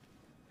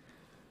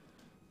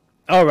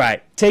All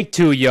right, take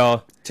two,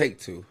 y'all. Take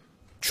two.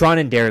 Tron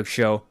and Deryk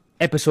show,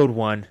 episode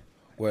 1.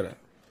 What up?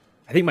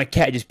 I think my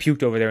cat just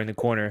puked over there in the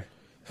corner.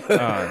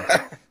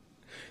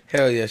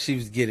 Hell yeah, she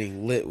was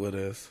getting lit with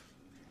us.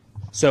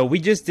 So we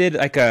just did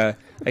like a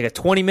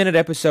 20-minute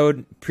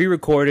episode,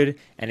 pre-recorded,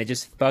 and it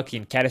just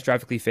fucking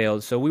catastrophically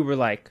failed. So we were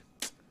like,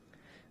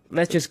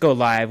 let's just go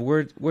live.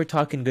 We're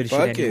talking good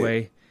Fuck shit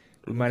anyway.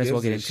 We might as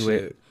well get into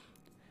shit?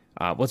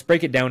 it. Let's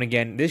break it down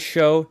again. This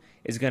show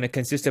is going to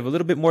consist of a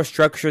little bit more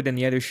structure than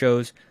the other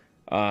shows.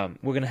 We're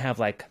going to have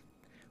like,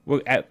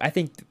 I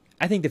think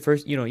the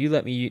first, you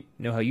let me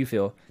know how you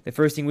feel. The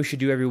first thing we should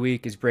do every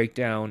week is break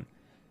down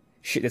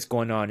shit that's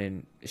going on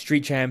in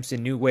Street Champs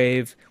and New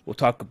Wave. We'll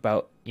talk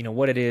about,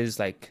 what it is,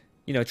 like,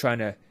 trying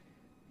to,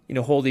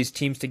 hold these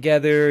teams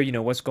together,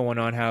 what's going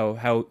on,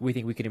 how we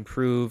think we could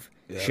improve,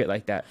 shit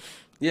like that.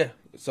 Yeah,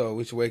 so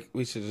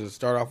we should just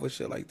start off with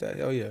shit like that.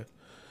 Hell yeah.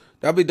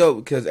 That'd be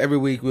dope because every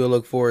week we'll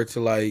look forward to,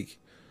 like,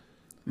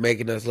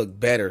 making us look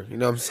better. You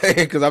know what I'm saying?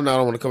 Because I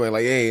don't want to come in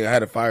like, hey, I had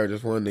to fire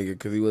this one nigga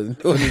because he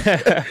wasn't doing his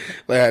like,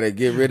 I had to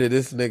get rid of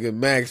this nigga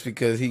Max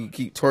because he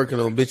keep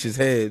twerking on bitches'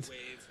 heads.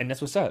 And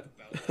that's what's up.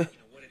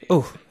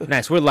 Oh,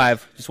 nice. We're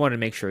live. Just wanted to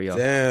make sure, y'all.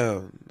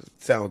 Damn.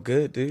 Sound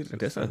good, dude. It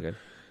does sound good.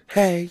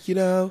 Hey,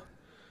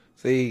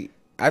 See,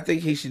 I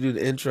think he should do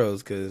the intros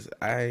because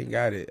I ain't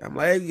got it. I'm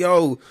like,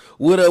 yo,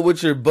 what up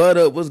with your butt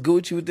up? What's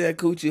Gucci with that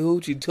coochie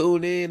hoochie?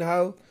 Tune in,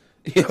 how?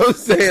 You know what I'm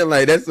saying?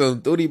 Like, that's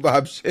some Thootie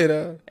Bob shit,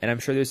 huh? And I'm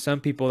sure there's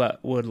some people that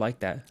would like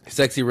that.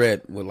 Sexy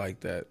Red would like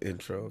that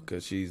intro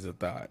because she's a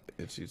thought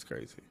and she's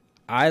crazy.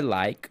 I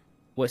like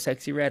what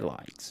Sexy Red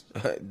likes.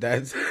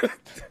 That's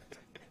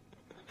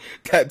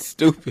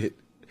stupid.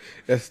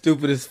 That's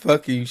stupid as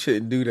fuck. You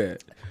shouldn't do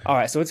that. All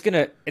right, so it's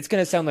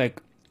gonna sound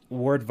like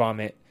word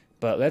vomit,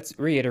 but let's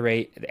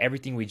reiterate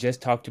everything we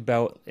just talked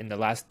about in the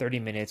last 30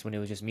 minutes when it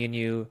was just me and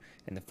you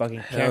and the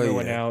fucking camera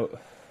went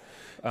out.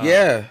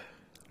 Yeah.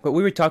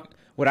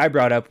 What I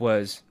brought up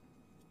was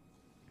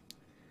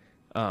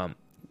the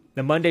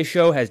Monday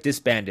show has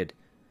disbanded.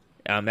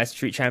 That's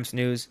Street Champs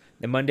news.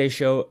 The Monday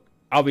show,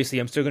 obviously,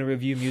 I'm still going to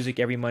review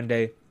music every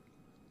Monday,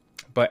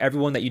 but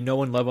everyone that you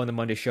know and love on the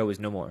Monday show is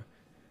no more.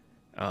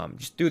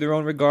 Just through their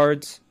own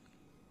regards,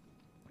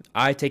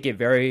 I take it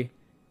very,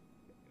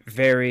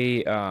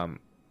 very... a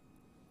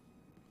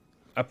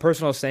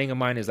personal saying of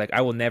mine is like,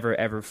 I will never,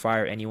 ever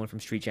fire anyone from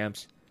Street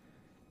Champs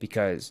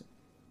because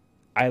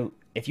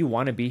if you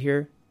want to be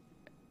here,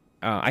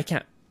 I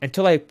can't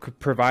until I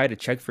provide a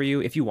check for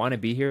you. If you want to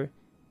be here,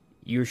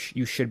 you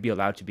should be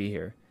allowed to be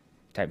here,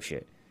 type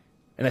shit,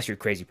 unless you're a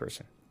crazy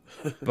person.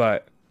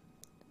 But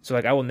so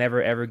like I will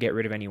never ever get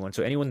rid of anyone.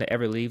 So anyone that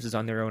ever leaves is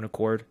on their own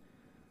accord.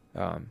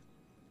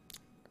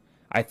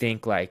 I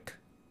think like,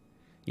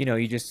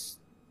 you just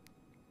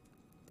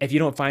if you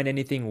don't find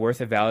anything worth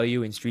of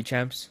value in Street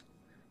Champs,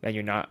 then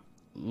you're not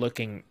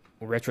looking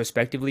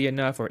retrospectively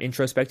enough or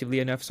introspectively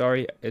enough.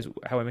 Sorry, is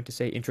how I meant to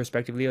say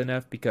introspectively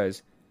enough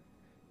because.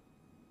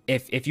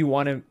 If you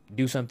want to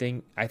do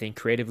something, I think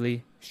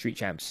creatively, Street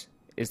Champs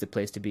is the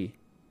place to be.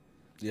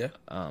 Yeah.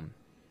 I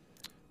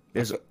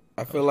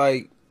feel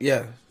like,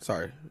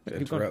 sorry to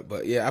interrupt,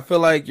 but yeah, I feel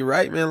like you're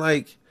right, man.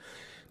 Like,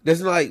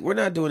 we're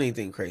not doing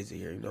anything crazy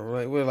here,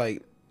 Like, we're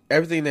like,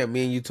 everything that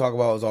me and you talk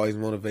about is always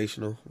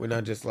motivational. We're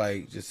not just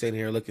like, just sitting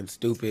here looking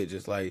stupid,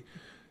 just like,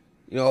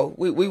 we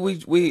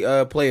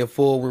play it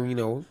full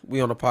when, we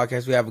on a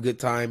podcast, we have a good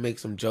time, make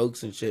some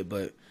jokes and shit,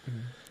 but. Mm-hmm.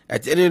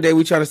 At the end of the day,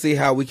 we try to see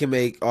how we can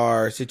make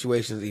our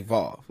situations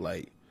evolve.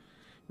 Like,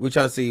 we're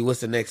trying to see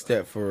what's the next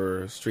step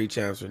for Street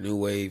Champs or New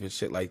Wave and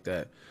shit like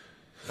that.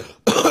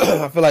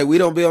 I feel like we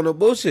don't be on no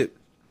bullshit.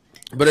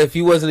 But if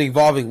you wasn't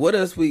evolving with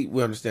us, we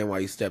understand why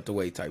you stepped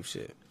away type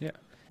shit. Yeah.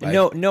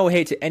 Like, no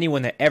hate to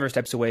anyone that ever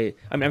steps away.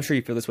 I mean, I'm sure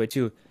you feel this way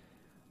too.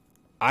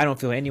 I don't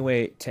feel any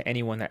way to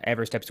anyone that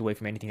ever steps away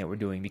from anything that we're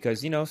doing.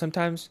 Because,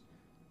 sometimes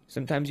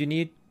you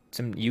need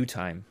some you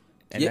time.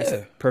 And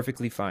that's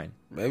perfectly fine.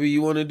 Maybe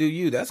you want to do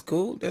you. That's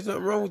cool. There's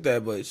nothing wrong with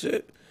that. But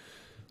shit,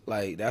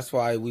 like, that's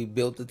why we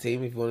built the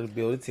team. If you want to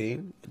build a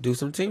team, do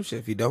some team shit.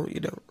 If you don't,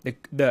 you don't.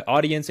 The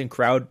audience and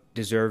crowd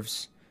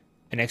deserves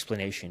an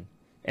explanation.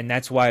 And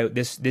that's why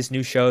this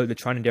new show, the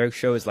Tron and Deryk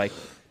show, is like,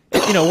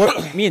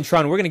 me and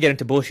Tron, we're going to get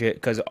into bullshit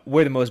because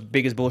we're the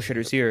biggest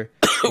bullshitters here.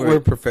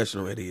 We're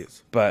professional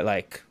idiots. But,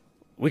 like,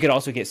 we could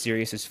also get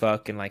serious as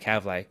fuck and, like,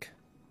 have, like,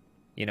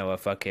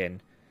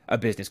 a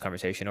business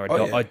conversation or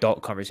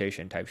adult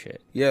conversation type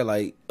shit. Yeah,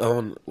 like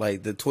on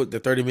like the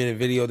 30-minute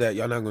video that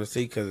y'all not gonna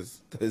see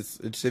because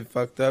it's shit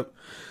fucked up.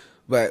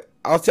 But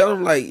I was telling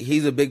him like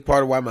he's a big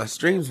part of why my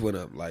streams went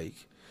up. Like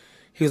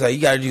he was like,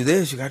 you gotta do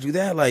this, you gotta do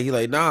that. Like he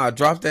like, nah,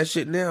 drop that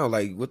shit now.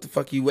 Like what the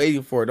fuck are you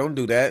waiting for? Don't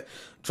do that.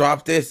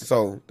 Drop this.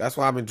 So that's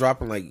why I've been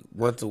dropping like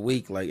once a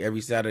week. Like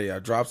every Saturday I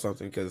drop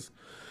something because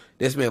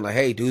this man like,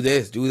 hey, do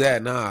this, do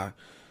that. Nah,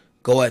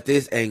 go at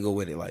this angle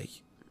with it.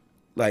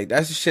 Like,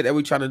 that's the shit that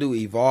we trying to do.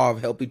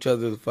 Evolve, help each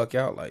other the fuck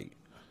out. Like,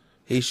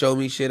 he showed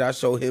me shit, I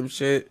show him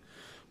shit.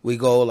 We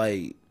go,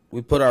 like,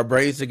 we put our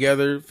brains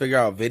together, figure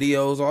out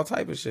videos, all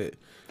type of shit.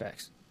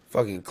 Facts.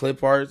 fucking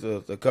clip art,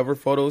 the cover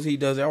photos. He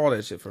does all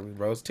that shit for me,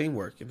 bro. It's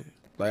teamwork.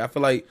 Like I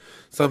feel like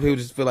some people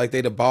just feel like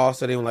they the boss,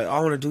 so they were like, oh, I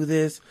want to do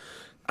this.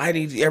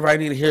 Everybody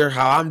need to hear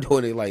how I'm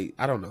doing it. Like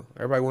I don't know.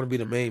 Everybody want to be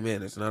the main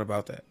man. It's not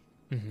about that.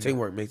 Mm-hmm.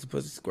 Teamwork makes the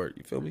pussy squirt.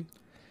 You feel me?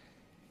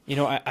 You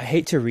know, I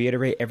hate to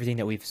reiterate everything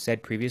that we've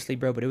said previously,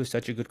 bro, but it was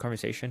such a good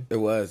conversation. It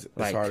was.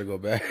 It's hard to go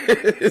back.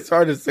 It's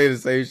hard to say the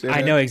same shit.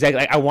 I know, exactly.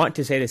 Like, I want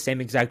to say the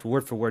same exact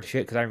word for word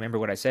shit because I remember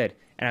what I said.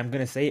 And I'm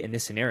going to say it in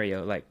this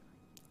scenario. Like,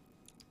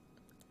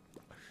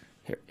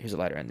 here's a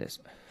lighter in this.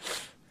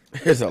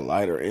 Here's a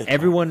lighter in.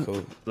 Everyone,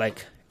 cool.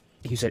 Like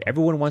you said,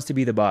 everyone wants to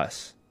be the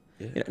boss.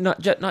 Yeah. You know,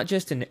 not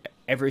just in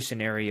every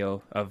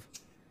scenario of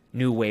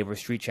New Wave or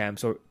Street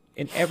Champs or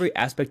in every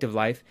aspect of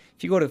life.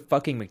 If you go to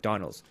fucking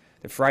McDonald's,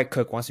 the fry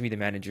cook wants to be the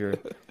manager.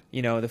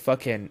 You know,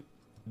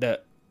 the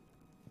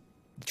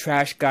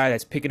trash guy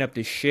that's picking up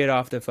the shit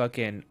off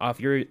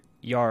your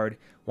yard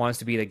wants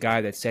to be the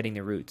guy that's setting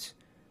the routes.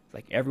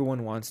 Like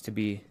everyone wants to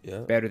be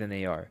better than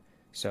they are.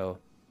 So,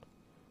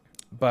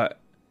 but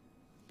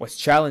what's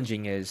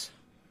challenging is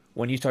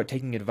when you start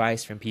taking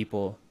advice from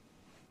people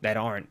that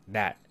aren't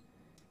that,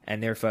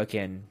 and they're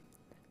fucking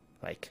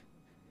like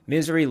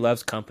misery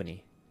loves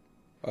company.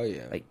 Oh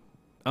yeah. Like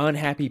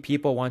unhappy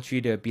people want you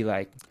to be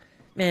like,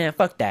 man,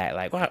 fuck that.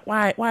 Like,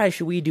 why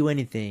should we do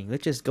anything?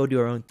 Let's just go do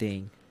our own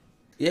thing.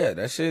 Yeah,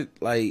 that shit.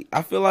 Like,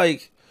 I feel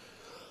like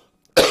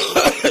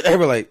they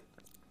were like,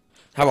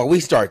 how about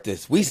we start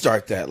this? We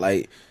start that.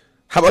 Like,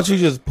 how about you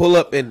just pull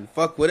up and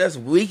fuck with us?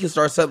 We can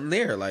start something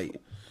there. Like,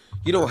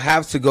 you don't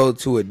have to go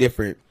to a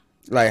different.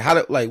 Like,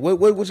 what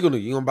you gonna do?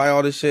 You gonna buy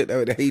all this shit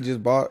that he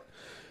just bought?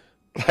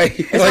 Like,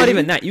 it's not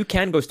even that. You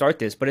can go start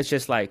this, but it's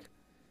just like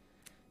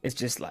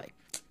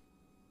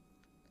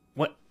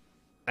what.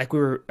 Like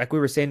we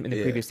were saying in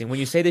the previous thing, when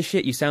you say this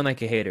shit, you sound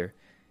like a hater.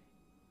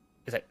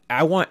 It's like,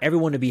 I want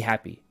everyone to be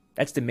happy.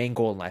 That's the main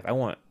goal in life. I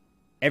want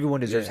everyone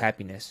deserves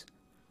happiness.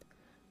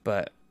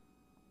 But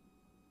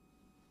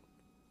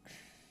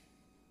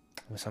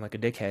I'm gonna sound like a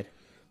dickhead.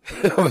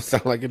 I'm gonna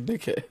sound like a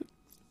dickhead.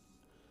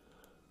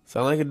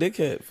 Sound like a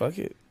dickhead. Fuck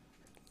it.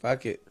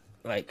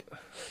 Like,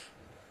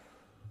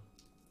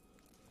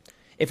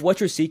 if what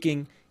you're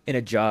seeking in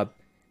a job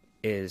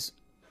is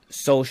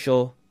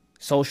social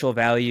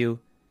value,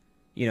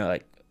 you know,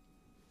 like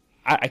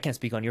I can't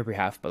speak on your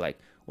behalf, but like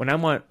when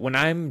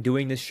I'm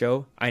doing this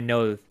show, I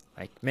know,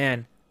 like,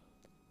 man,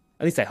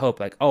 at least I hope,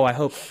 like, I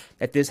hope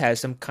that this has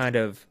some kind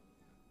of,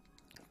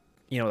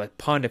 you know, like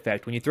pond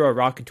effect. When you throw a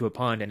rock into a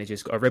pond and it's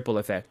just a ripple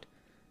effect.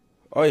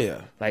 Oh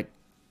yeah. Like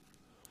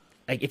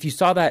if you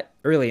saw that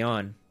early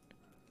on,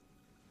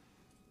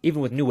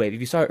 even with New Wave, if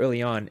you saw it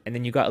early on and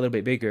then you got a little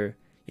bit bigger,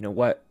 you know,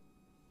 what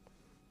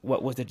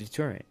was the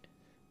deterrent?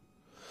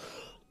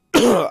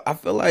 I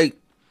feel like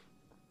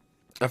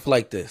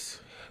this.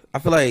 I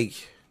feel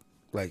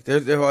like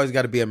there's always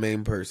got to be a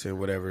main person,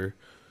 whatever.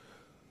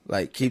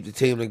 Like, keep the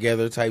team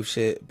together type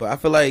shit. But I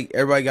feel like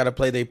everybody got to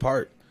play their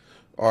part,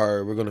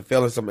 or we're gonna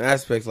fail in some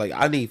aspects. Like,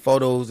 I need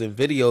photos and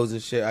videos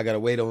and shit. I gotta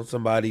wait on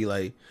somebody.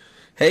 Like,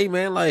 hey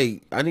man,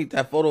 like, I need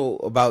that photo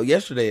about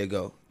yesterday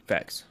ago.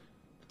 Facts.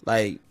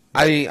 Like,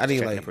 I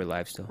need like for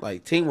live still.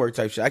 Like teamwork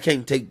type shit. I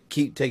can't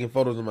keep taking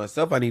photos of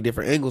myself. I need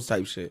different angles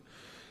type shit.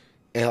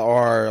 And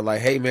or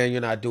like, hey man,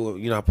 you're not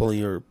pulling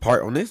your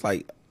part on this.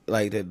 Like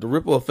the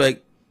ripple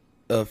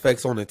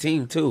effects on the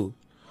team too.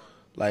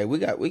 Like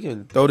we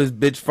can throw this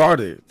bitch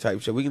farther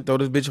type shit. We can throw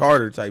this bitch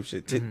harder type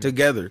shit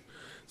together.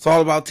 It's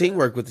all about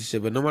teamwork with this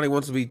shit. But nobody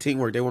wants to be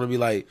teamwork. They want to be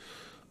like,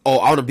 oh,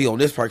 I want to be on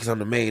this part because I'm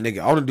the main nigga.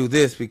 I want to do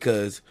this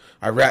because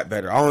I rap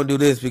better. I want to do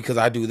this because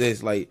I do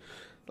this. Like,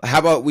 how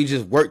about we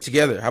just work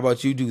together? How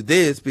about you do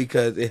this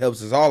because it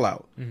helps us all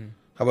out? Mm-hmm.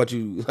 How about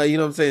you, like, you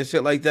know what I'm saying?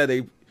 Shit like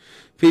that.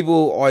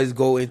 People always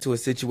go into a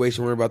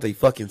situation where about they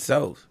fucking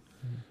selves.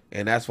 Mm-hmm.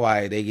 And that's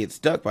why they get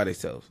stuck by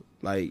themselves.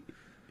 Like,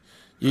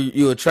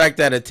 you attract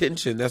that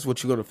attention. That's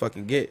what you're going to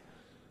fucking get.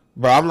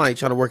 Bro, I'm like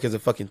trying to work as a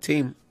fucking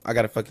team. I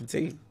got a fucking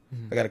team.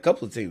 Mm-hmm. I got a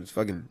couple of teams.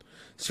 Fucking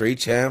Street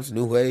Champs,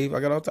 New Wave. I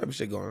got all type of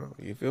shit going on.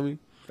 You feel me?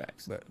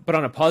 Facts. But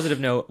on a positive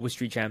note with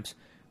Street Champs,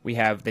 we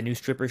have the new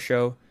stripper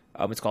show.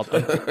 It's called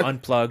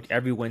Unplugged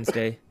every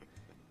Wednesday.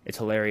 It's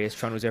hilarious.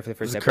 Tron was there for the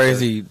first episode.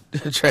 Crazy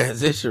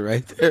transition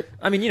right there.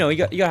 I mean, you know, you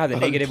got to have the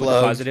negative with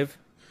the positive.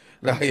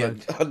 No, yeah,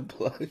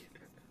 Unplugged.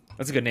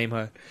 That's a good name,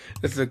 huh?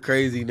 It's a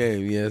crazy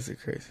name. Yeah, it's a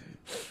crazy.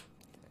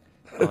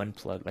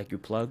 Unplugged, like you're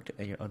plugged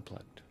and you're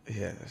unplugged.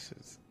 Yeah, that's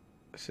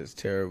just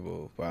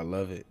terrible, but I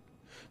love it.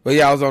 But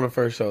yeah, I was on the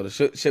first show.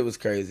 The shit was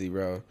crazy,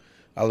 bro.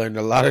 I learned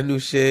a lot of new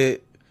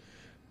shit,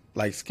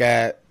 like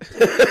scat.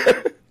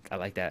 I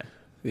like that.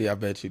 Yeah, I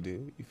bet you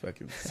do. You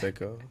fucking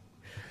sicko.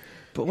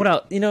 But what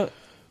else? You know,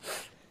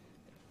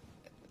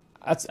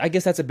 I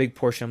guess that's a big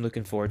portion I'm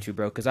looking forward to,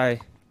 bro. Because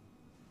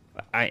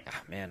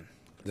man,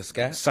 the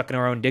scat sucking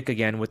our own dick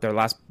again with our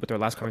last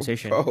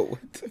conversation. Oh,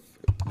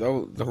 bro,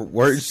 what the don't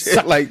word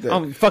shit like that.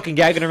 I'm fucking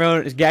gagging on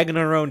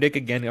our own dick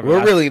again.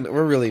 We're really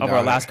of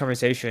our last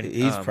conversation.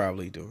 He's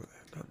probably doing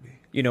that, not me.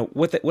 You know,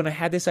 when I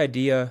had this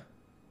idea,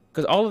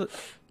 because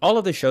all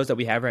of the shows that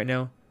we have right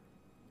now,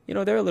 you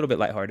know, they're a little bit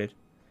lighthearted.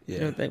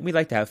 Yeah. You know, we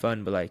like to have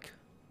fun, but like,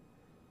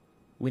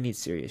 we need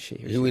serious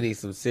shit here. We need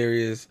some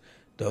serious,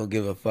 don't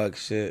give a fuck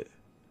shit.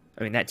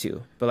 I mean that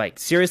too, but like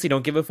seriously,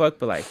 don't give a fuck.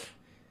 But like,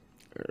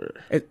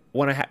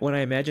 when I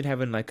imagine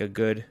having like a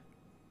good,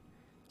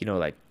 you know,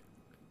 like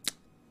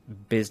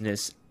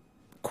business,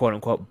 quote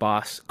unquote,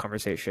 boss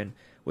conversation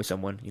with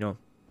someone, you know,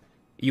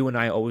 you and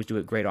I always do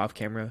it great off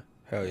camera.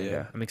 Hell yeah!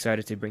 And, I'm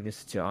excited to bring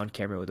this to on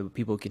camera where the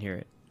people can hear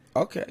it.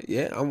 Okay,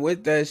 yeah, I'm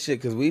with that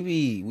shit because we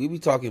be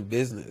talking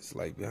business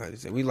like behind the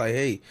scenes. We like,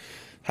 hey,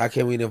 how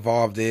can we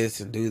evolve this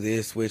and do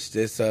this, switch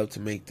this up to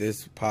make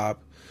this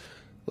pop?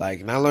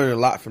 Like, and I learned a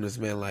lot from this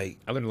man. Like,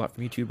 I learned a lot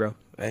from you too, bro.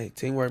 Hey,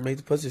 teamwork made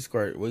the pussy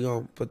squirt. We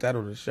gonna put that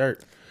on the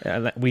shirt.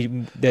 Yeah, we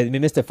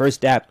missed the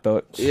first dap,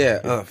 but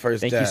yeah,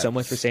 first. Thank you so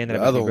much for saying that.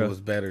 The other one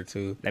was better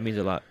too. That means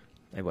a lot.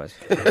 It was.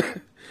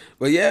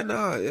 But yeah,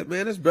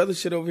 man, it's brother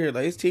shit over here.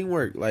 Like, it's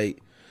teamwork.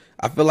 Like,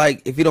 I feel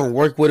like if you don't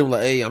work with him,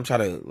 like, hey, I'm trying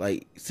to,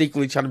 like,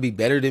 secretly trying to be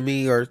better than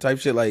me or type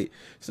shit, like,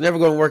 it's never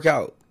going to work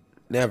out.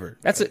 Never.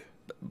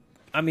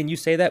 I mean, you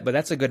say that, but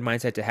that's a good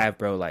mindset to have,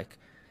 bro. Like,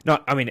 no,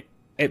 I mean,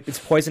 it's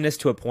poisonous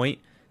to a point,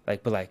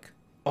 like, but like,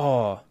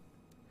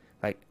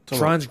 like,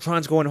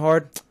 Tron's going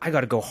hard. I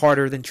got to go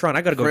harder than Tron.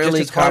 I got to go just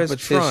as hard as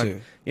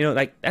Tron. You know,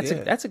 like,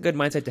 that's a good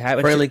mindset to have.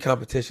 Friendly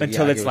competition.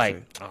 Until it's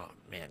like, oh,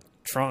 man,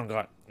 Tron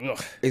got,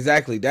 ugh.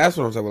 Exactly. That's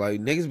what I'm talking about.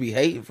 Like, niggas be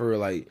hating for,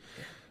 like,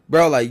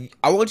 bro, like,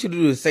 I want you to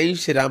do the same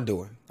shit I'm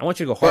doing. I want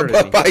you to go harder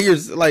than me. By your,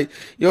 like,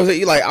 you know what I'm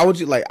saying? Like, I want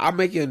you, like, I'm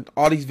making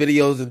all these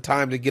videos in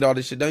time to get all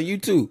this shit done. You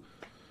too.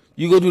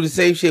 You go do the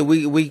same shit.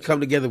 We come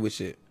together with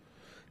shit.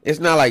 It's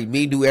not like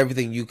me do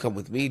everything, you come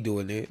with me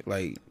doing it.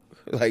 Like,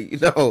 you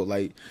know,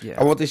 like, yeah.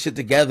 I want this shit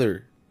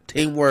together.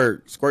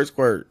 Teamwork. Squirt,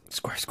 squirt.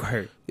 Squirt,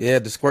 squirt. Yeah,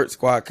 the squirt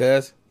squad,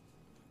 cuz.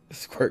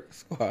 Squirt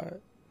squad.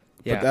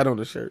 Yeah. Put that on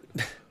the shirt.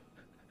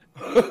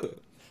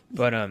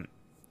 But,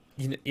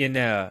 you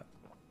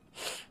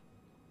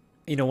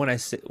know, when I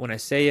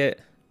say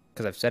it,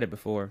 because I've said it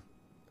before,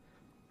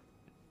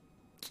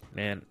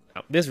 man,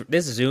 this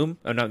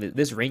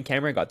Ring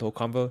camera got the whole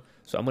combo,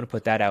 so I'm gonna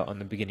put that out on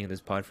the beginning of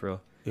this pod for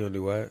real. You gonna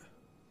do what?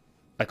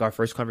 Like our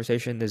first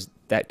conversation, there's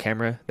that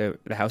camera, the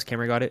house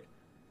camera got it.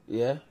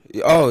 Yeah.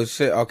 Oh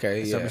shit.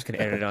 Okay. So I'm just gonna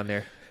edit it on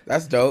there.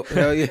 That's dope.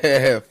 Hell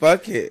yeah.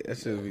 Fuck it. That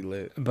should be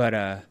lit.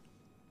 But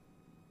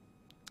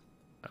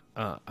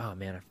oh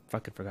man, I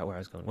fucking forgot where I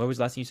was going. What was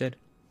the last thing you said?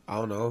 I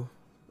don't know.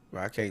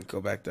 I can't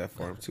go back that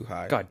far. I'm too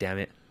high. God damn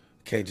it.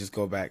 Can't just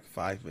go back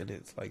 5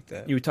 minutes like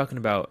that. You were talking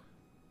about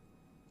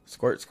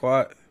Squirt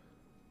Squad.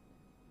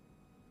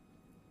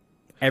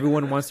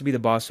 Everyone wants to be the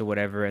boss or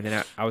whatever. And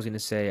then I was going to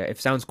say, if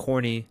it sounds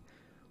corny,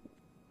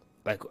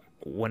 like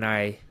when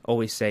I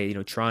always say, you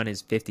know, Tron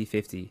is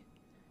 50-50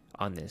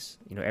 on this.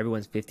 You know,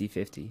 everyone's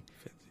 50-50.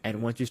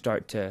 And once you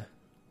start to,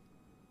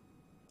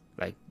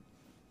 like,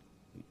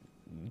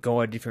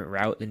 go a different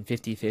route than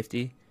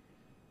 50-50,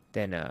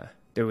 then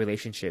the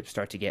relationships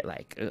start to get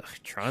like, ugh,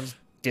 Tron's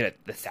did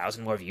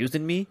 1,000 more views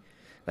than me.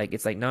 Like,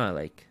 it's like, nah,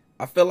 like,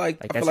 I feel like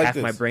that's half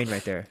my brain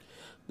right there.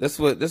 This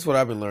what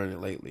I've been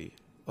learning lately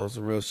on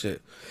some real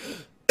shit.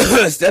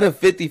 Instead of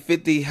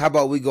 50-50, how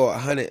about we go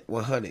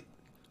 100-100?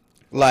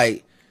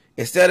 Like,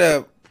 instead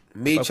of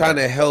me trying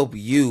to help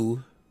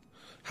you,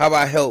 how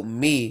about help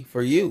me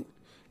for you,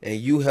 and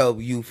you help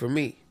you for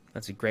me?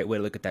 That's a great way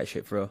to look at that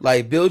shit, bro.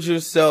 Like, build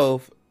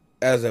yourself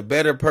as a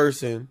better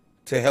person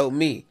to help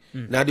me.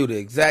 Now do the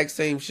exact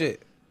same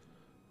shit.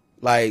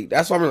 Like,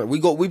 that's why I'm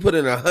like, we put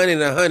in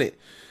 100.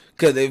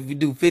 Because if you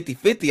do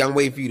 50-50, I'm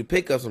waiting for you to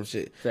pick up some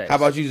shit. Thanks. How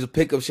about you just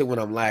pick up shit when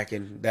I'm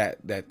lacking that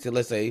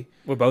let's say.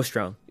 We're both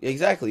strong.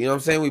 Exactly. You know what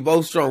I'm saying? We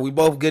both strong. We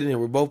both good in here.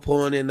 We're both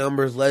pulling in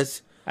numbers.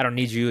 I don't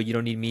need you. You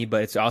don't need me.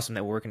 But it's awesome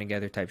that we're working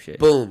together type shit.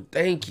 Boom.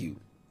 Thank you.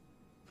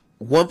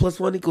 1 +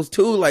 1 =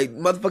 2. Like,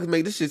 motherfuckers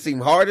make this shit seem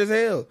hard as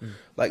hell.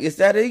 Like, it's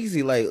that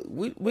easy. Like,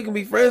 we can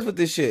be friends with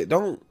this shit.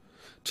 Don't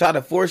try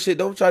to force shit.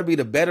 Don't try to be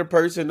the better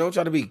person. Don't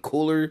try to be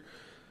cooler.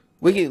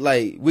 We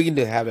can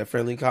have that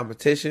friendly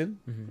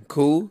competition.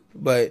 Cool.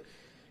 But,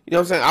 you know what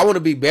I'm saying? I want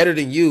to be better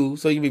than you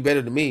so you can be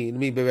better than me. And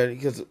me be better.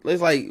 Because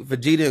it's like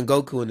Vegeta and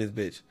Goku in this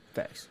bitch.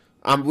 Facts.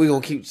 We're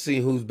going to keep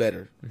seeing who's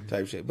better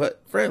type shit.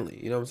 But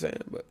friendly. You know what I'm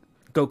saying? But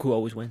Goku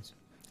always wins.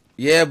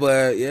 Yeah,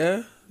 but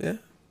yeah.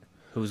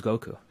 Who's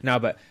Goku? No,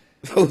 but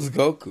who's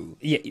Goku?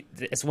 Yeah,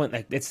 it's one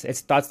like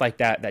it's thoughts like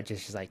that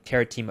just like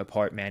tear a team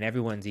apart, man.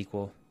 Everyone's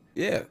equal.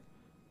 Yeah.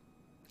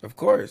 Of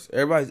course.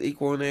 Everybody's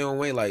equal in their own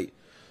way. Like,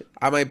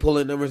 I might pull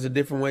in numbers a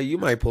different way. You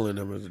might pull in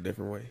numbers a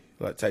different way.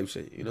 Like, type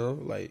shit, you know?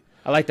 Like,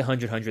 I like the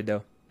 100-100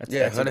 though. That's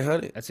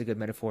 100-100. That's a good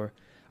metaphor.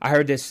 I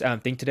heard this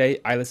thing today.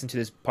 I listened to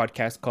this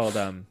podcast called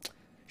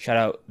shout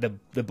out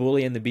the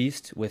Bully and the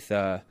Beast with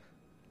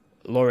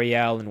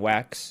L'Oreal and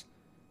Wax.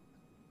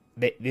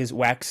 This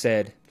Wax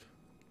said,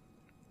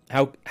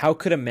 How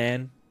could a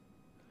man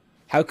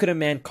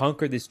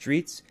conquer the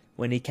streets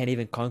when he can't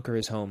even conquer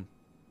his home?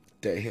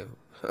 Damn.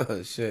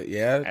 Shit.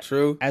 Yeah,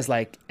 true. As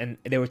like, and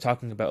they were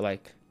talking about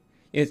like,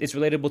 it's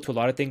relatable to a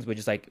lot of things, but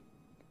just like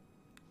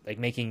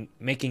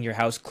making your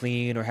house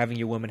clean or having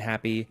your woman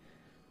happy.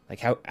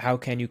 Like, how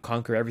can you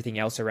conquer everything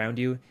else around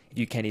you if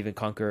you can't even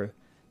conquer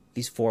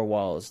these four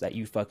walls that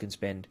you fucking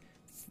spend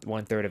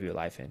 1/3 of your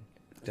life in.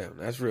 Damn,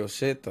 that's real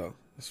shit though.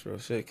 That's real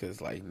shit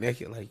because like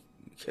naked,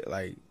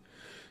 like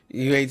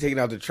you ain't taking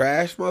out the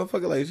trash,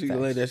 motherfucker. Like you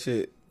can let that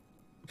shit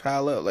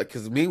pile up. Like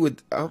cause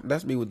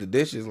that's me with the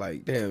dishes.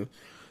 Like damn,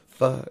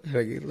 fuck.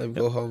 Let me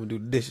go home and do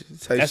the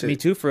dishes. That's me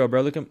too, for real,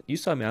 bro. Look, you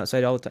saw me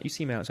outside all the time. You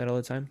see me outside all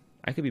the time.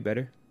 I could be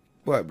better.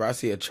 What, bro? I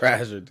see a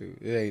trash or two.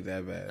 It ain't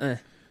that bad.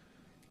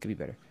 Could be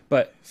better,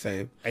 but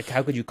same. Like,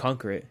 how could you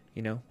conquer it?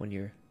 You know, when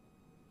you're.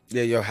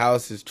 Yeah, your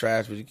house is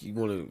trash, but you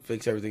want to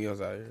fix everything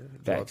else out here.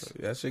 Facts.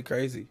 That shit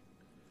crazy.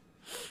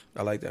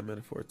 I like that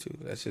metaphor too.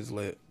 That shit's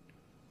lit.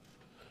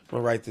 I'm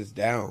gonna write this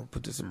down.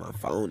 Put this in my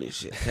phone and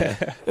shit.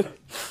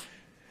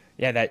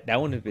 Yeah,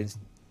 that one has been.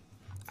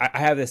 I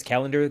have this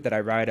calendar that I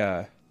write.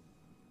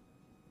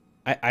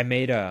 I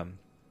made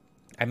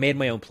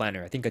my own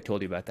planner. I think I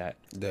told you about that.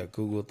 That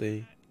Google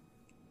thing.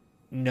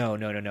 No.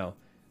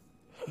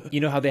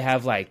 You know how they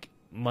have like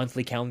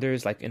monthly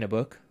calendars, like in a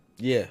book.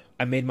 Yeah.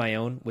 I made my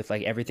own with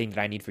like everything that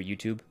I need for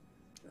YouTube.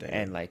 Damn.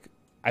 And like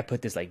I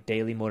put this like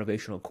daily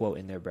motivational quote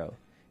in there, bro.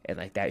 And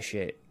like that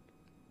shit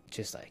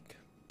just like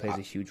plays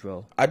a huge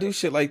role. I do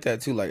shit like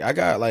that too. Like I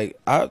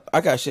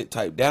got shit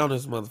typed down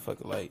this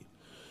motherfucker.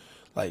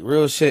 Like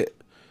real shit.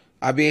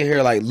 I be in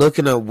here like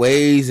looking up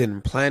ways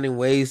and planning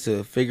ways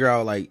to figure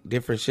out like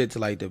different shit to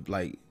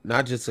like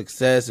not just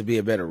success to be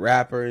a better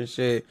rapper and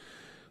shit.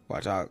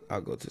 Watch, I'll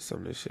go to some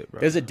of this shit, bro.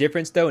 There's a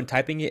difference though in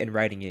typing it and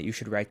writing it. You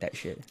should write that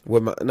shit.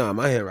 With my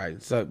handwriting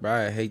suck, bro.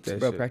 I hate that.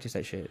 Bro, shit. Practice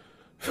that shit.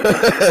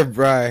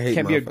 Bro, I hate.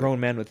 Can't be a grown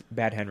man with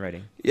bad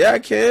handwriting. Yeah, I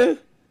can.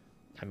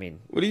 I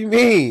mean, what do you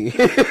mean?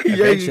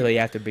 Eventually, you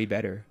have to be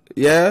better.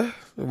 Yeah.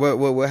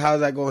 What?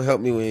 How's that gonna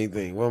help me with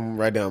anything? Well, I'm gonna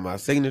write down my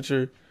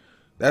signature.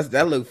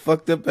 That look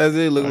fucked up as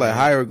it look like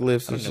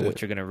hieroglyphs and shit. I don't know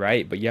what you're gonna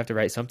write, but you have to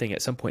write something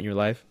at some point in your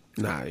life.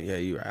 Nah, yeah,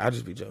 you right. I'll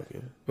just be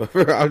joking.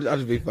 I'll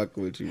just be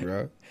fucking with you,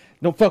 bro.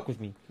 Don't fuck with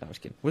me. No, I'm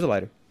just kidding. Where's the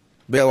lighter?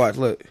 Better watch.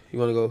 Look, you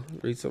want to go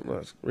read something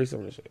else? Read some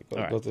of this shit.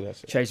 Go through that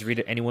shit. Should I just read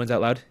it? Any ones out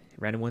loud?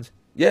 Random ones?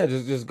 Yeah,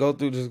 just go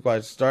through. Just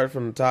like start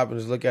from the top and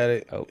just look at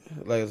it. Oh,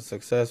 like the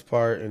success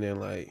part, and then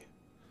like.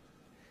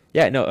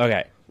 Yeah. No.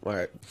 Okay. All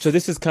right. So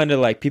this is kind of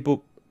like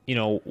people,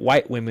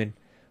 white women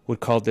would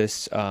call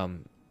this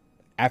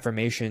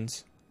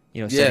affirmations.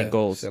 Setting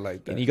goals. Shit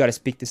like that. And you got to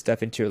speak this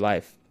stuff into your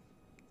life.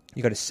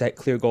 You got to set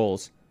clear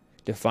goals.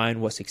 Define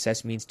what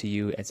success means to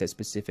you and set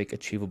specific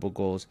achievable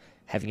goals.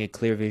 Having a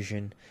clear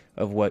vision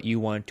of what you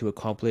want to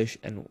accomplish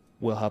and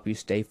will help you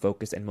stay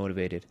focused and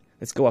motivated.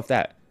 Let's go off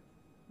that.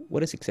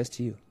 What is success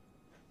to you?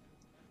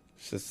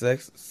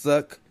 Success.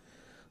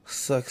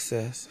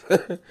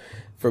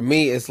 For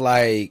me, it's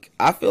like,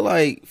 I feel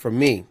like for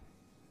me,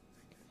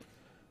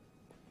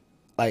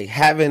 like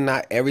having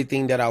not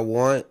everything that I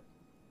want,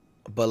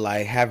 but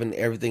like having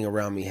everything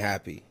around me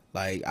happy.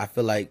 Like I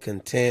feel like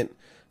content,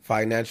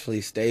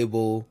 financially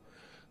stable.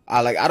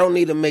 I don't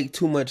need to make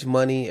too much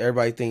money.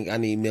 Everybody think I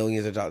need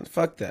millions of dollars.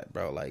 Fuck that,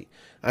 bro. Like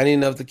I need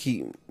enough to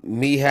keep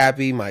me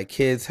happy, my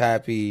kids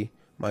happy,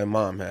 my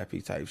mom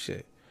happy type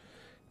shit.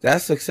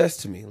 That's success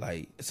to me.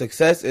 Like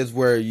success is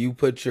where you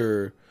put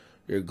your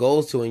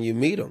goals to and you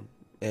meet them.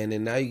 And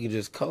then now you can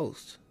just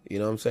coast. You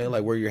know what I'm saying?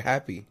 Like where you're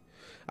happy.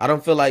 I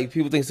don't feel like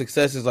people think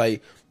success is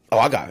like, oh,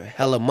 I got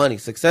hella money.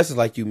 Success is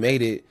like you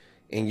made it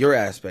in your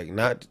aspect,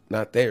 not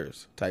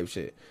theirs type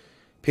shit.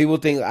 People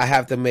think I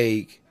have to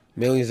make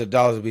millions of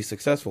dollars to be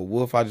successful.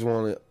 What if I just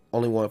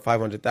only want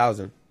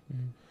 500,000?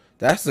 Mm-hmm.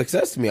 That's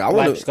success to me.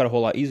 Life just got a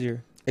whole lot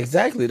easier.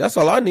 Exactly. That's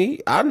all I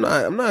need. I'm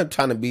not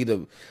trying to be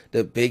the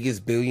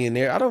biggest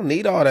billionaire. I don't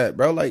need all that,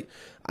 bro. Like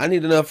I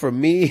need enough for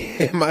me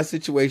and my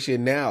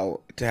situation now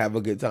to have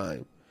a good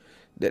time.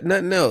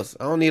 Nothing else.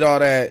 I don't need all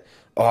that.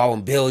 Oh, I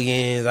want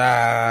billions.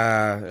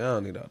 I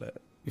don't need all that.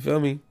 You feel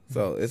me?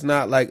 So it's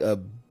not like a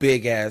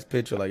big ass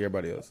picture like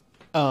everybody else.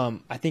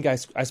 I think I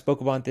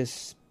spoke about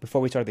this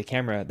before we started the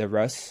camera. The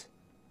Russ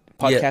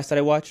podcast that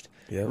I watched.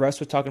 Yeah. Russ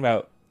was talking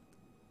about.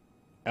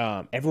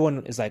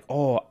 Everyone is like,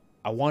 oh,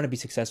 I want to be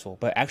successful,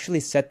 but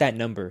actually set that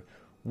number.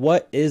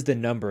 What is the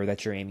number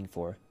that you're aiming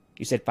for?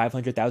 You said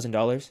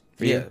 $500,000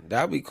 for you. Yeah,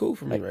 that'd be cool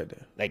for me right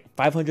there. Like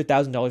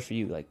 $500,000 for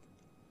you. Like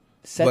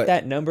set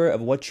that number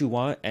of what you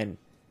want, and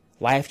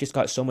life just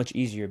got so much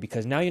easier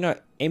because now you're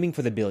not aiming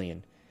for the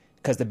billion,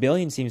 because the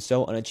billion seems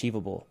so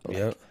unachievable. But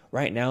like,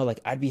 right now,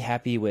 like I'd be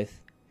happy with,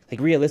 like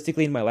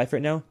realistically in my life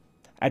right now,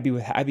 I'd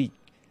be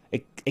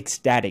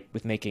ecstatic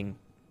with making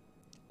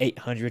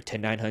 $800 to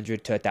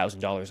 $900 to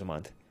 $1,000 a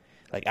month.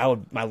 Like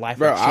my life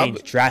would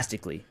change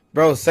drastically.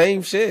 Bro,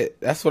 same shit.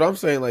 That's what I'm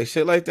saying. Like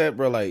shit like that,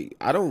 bro. Like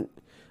I don't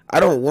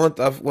want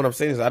what I'm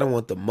saying is I don't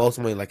want the most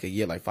money like a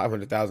year, like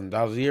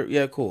 $500,000 a year.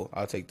 Yeah, cool.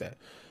 I'll take that.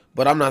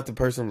 But I'm not the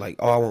person like,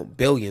 oh, I want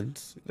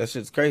billions. That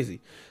shit's crazy.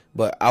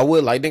 But I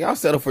would like, nigga, I'll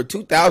settle for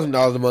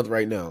 $2,000 a month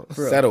right now.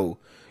 Bro. Settle.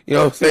 You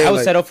know what I'm saying? I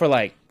would settle for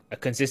like a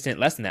consistent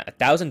less than that.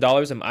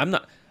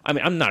 $1,000.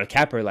 I'm not a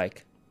capper.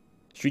 Like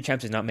Street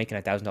Champs is not making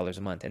 $1,000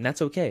 a month, and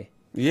that's okay.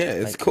 Yeah,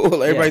 it's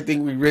cool. Everybody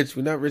think we rich.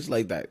 We're not rich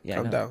like that. Yeah,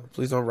 calm down.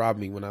 Please don't rob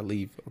me when I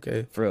leave,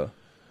 okay? For real.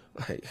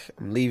 Like,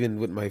 I'm leaving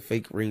with my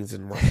fake rings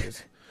and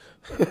watches.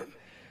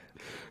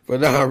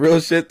 But nah, real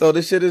shit though.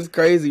 This shit is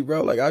crazy,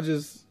 bro. Like I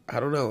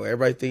don't know.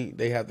 Everybody think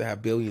they have to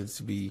have billions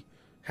to be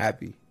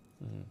happy.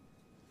 Mm-hmm.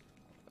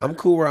 I'm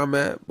cool where I'm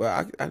at,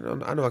 but I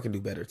know I can do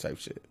better type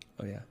shit.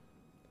 Oh yeah.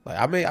 Like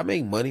I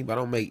make money, but I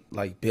don't make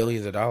like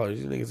billions of dollars.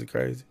 These niggas are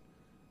crazy.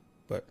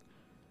 But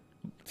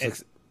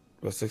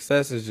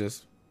success is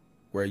just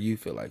where you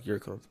feel like you're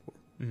comfortable.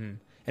 Mm-hmm.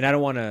 And I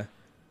don't want to.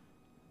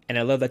 And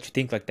I love that you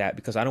think like that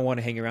because I don't want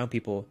to hang around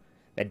people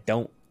that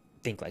don't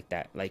think like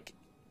that. Like,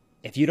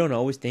 if you don't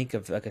always think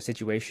of like a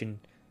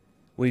situation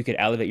where you could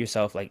elevate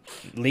yourself like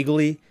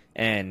legally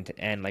and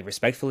like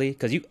respectfully,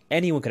 because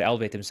anyone could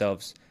elevate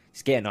themselves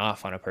just getting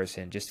off on a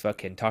person, just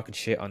fucking talking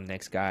shit on the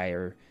next guy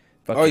or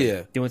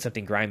fucking doing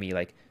something grimy.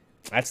 Like,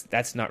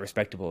 that's not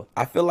respectable.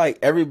 I feel like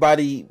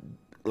everybody,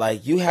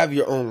 like, you have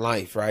your own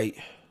life, right?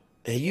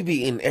 And you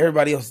be in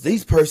everybody else.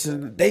 These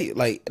person, they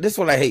like, this is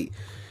what I hate.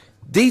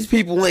 These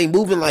people ain't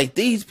moving like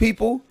these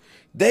people.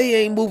 They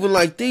ain't moving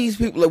like these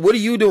people. Like, what are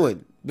you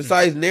doing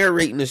besides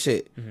narrating the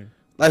shit? Mm-hmm.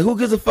 Like, who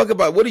gives a fuck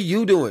about what are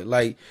you doing?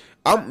 Like,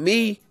 I'm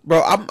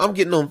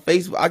getting on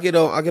Facebook. I get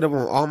up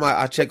on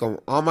I check on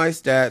all my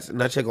stats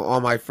and I check on all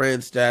my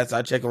friends' stats.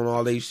 I check on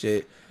all they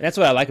shit. And that's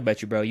what I like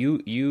about you, bro. You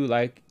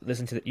like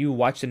you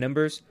watch the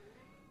numbers.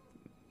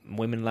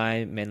 Women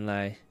lie, men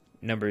lie.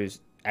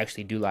 Numbers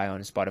actually do lie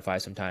on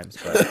Spotify sometimes,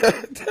 but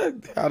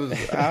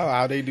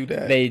how they do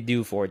that? They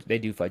do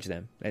fudge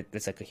them.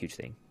 That's like a huge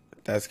thing.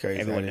 That's crazy.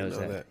 Everyone knows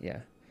that. Yeah.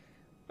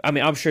 I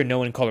mean, I'm sure no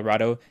one in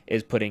Colorado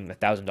is putting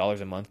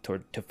 $1,000 a month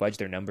to fudge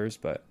their numbers,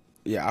 but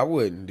yeah, I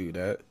wouldn't do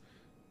that.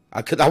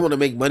 I want to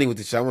make money with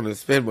this shit. I want to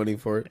spend money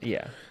for it.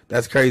 Yeah.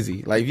 That's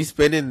crazy. Like, if you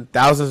spending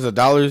thousands of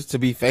dollars to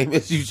be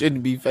famous, you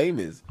shouldn't be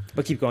famous.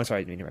 But keep going.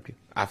 Sorry, I didn't interrupt you.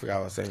 I forgot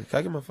what I was saying. Can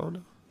I get my phone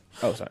now?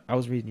 Oh, sorry. I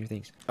was reading your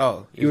things.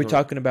 Oh. You were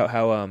talking about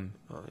how oh,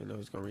 you know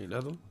he's gonna read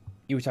another one?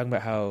 You were talking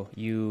about how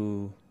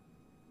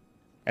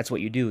that's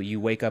what you do. You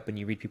wake up and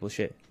you read people's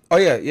shit. Oh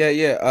yeah.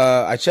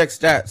 I check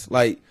stats.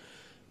 Like,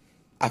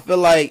 I feel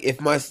like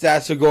if my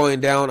stats are going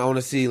down, I want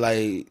to see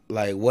like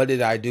what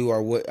did I do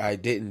or what I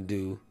didn't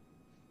do.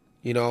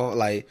 You know,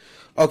 like,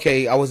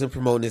 okay, I wasn't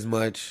promoting as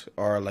much,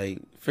 or like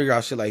figure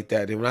out shit like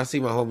that. And when I see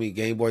my homie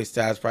Game Boy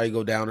stats probably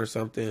go down or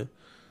something,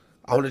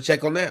 I want to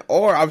check on that.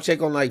 Or I'll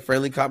check on like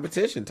friendly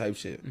competition type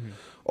shit. Mm-hmm.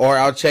 Or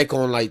I'll check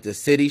on like the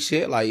city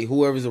shit, like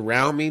whoever's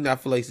around me. And I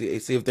feel like see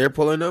if they're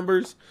pulling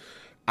numbers.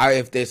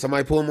 If there's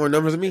somebody pulling more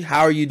numbers than me,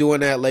 how are you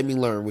doing that? Let me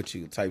learn with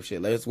you type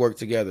shit. Let's work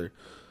together.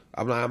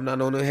 I'm not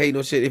on no hate,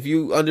 no shit. If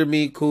you under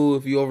me, cool.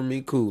 If you over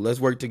me, cool. Let's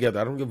work together.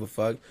 I don't give a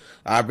fuck.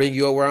 I bring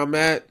you up where I'm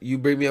at. You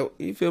bring me up.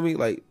 You feel me?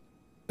 Like,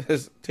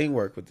 it's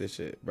teamwork with this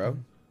shit, bro.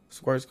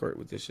 Squirt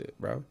with this shit,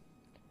 bro.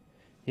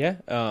 Yeah.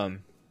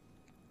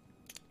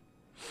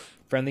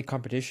 Friendly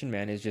competition,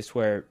 man, is just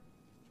where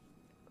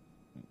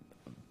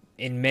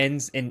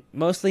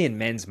mostly in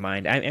men's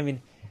mind. I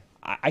mean,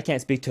 I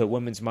can't speak to a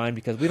woman's mind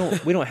because we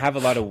don't have a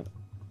lot of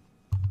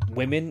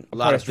women, a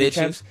lot of bitches.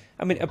 Champs.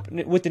 I mean,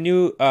 with the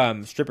new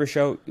stripper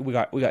show, we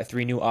got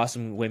 3 new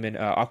awesome women: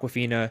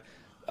 Aquafina,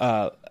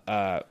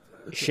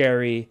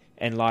 Sherry,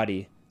 and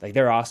Lottie. Like,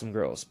 they're awesome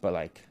girls, but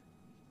like,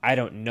 I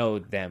don't know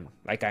them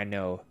like I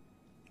know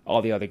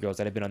all the other girls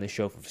that have been on this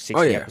show for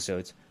 60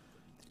 episodes.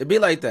 It'd be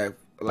like that.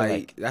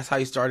 Like, that's how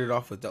you started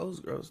off with those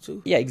girls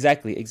too. Yeah,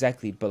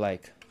 exactly. But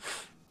like,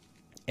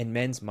 in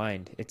men's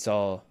mind, it's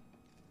all.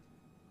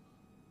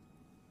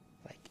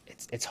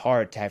 It's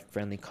hard to have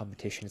friendly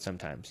competition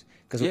sometimes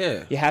because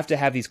you have to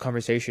have these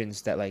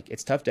conversations that like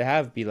it's tough to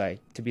have just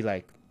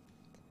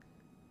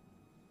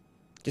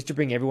to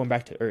bring everyone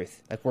back to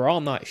earth. Like, we're all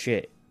not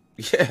shit.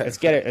 Yeah, let's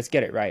get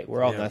it right.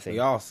 We're all nothing. We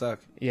all suck.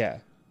 Yeah,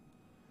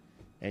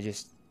 and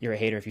you're a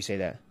hater if you say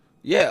that.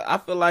 Yeah, I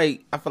feel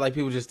like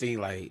people just think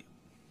like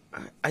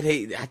I'm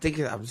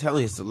telling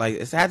you, it's like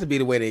it had to be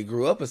the way they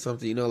grew up or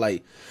something. You know,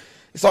 like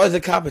it's always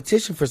a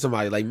competition for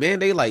somebody. Like, man,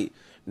 they like,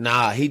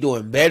 nah, he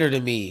doing better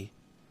than me.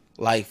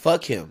 Like,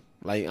 fuck him.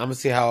 Like, I'm gonna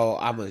see how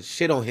I'm gonna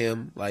shit on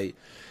him. Like,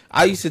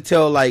 I used to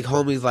tell like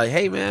homies like,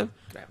 hey man,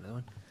 grab another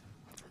one.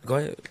 Go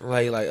ahead.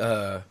 Right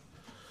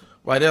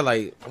there,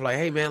 like I'm like,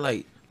 hey man,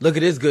 like look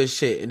at this good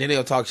shit, and then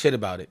they'll talk shit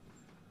about it.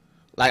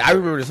 Like, I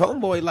remember this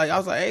homeboy, like I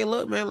was like, hey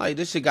look man, like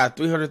this shit got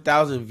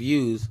 300,000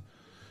 views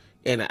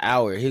in an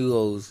hour. He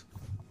goes,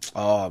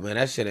 oh man,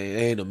 that shit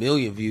ain't a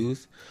million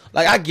views.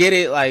 Like, I get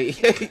it, like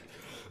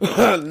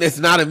it's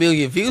not a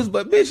million views,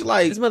 but bitch,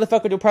 like this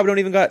motherfucker probably don't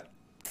even got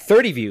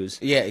 30 views.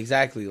 Yeah,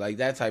 exactly. Like,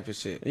 that type of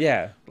shit.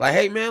 Yeah. Like,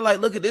 hey, man, like,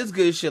 look at this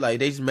good shit. Like,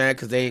 they just mad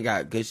because they ain't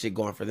got good shit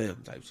going for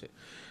them type shit.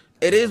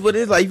 It is what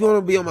it is. Like, if you want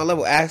to be on my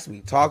level, ask me.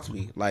 Talk to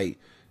me. Like,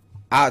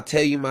 I'll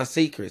tell you my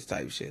secrets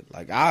type shit.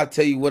 Like, I'll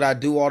tell you what I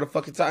do all the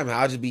fucking time.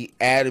 I'll just be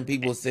adding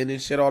people, sending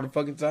shit all the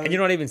fucking time. And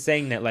you're not even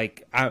saying that,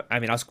 like, I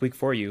mean, I'll speak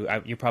for you.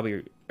 You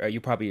probably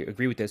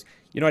agree with this.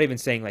 You're not even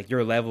saying, like,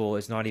 your level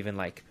is not even,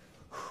 like,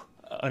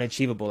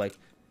 unachievable. Like,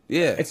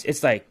 yeah.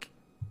 It's like,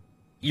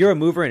 you're a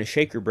mover and a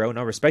shaker, bro, and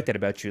I respect that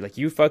about you. Like,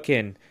 you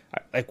fucking,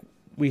 like,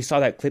 we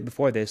saw that clip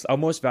before this. Our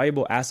most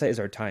valuable asset is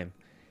our time.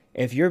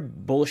 if you're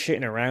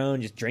bullshitting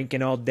around, just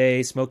drinking all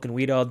day, smoking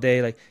weed all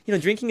day, like, you know,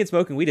 drinking and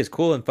smoking weed is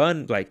cool and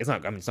fun. Like, it's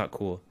not. I mean, it's not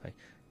cool. Like,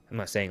 I'm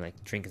not saying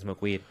like drink and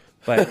smoke weed,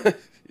 but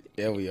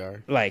yeah, we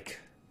are. Like,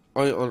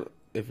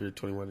 if you're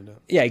 21 and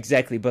up. Yeah,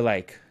 exactly. But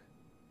like,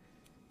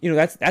 you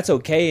know, that's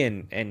okay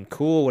and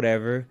cool,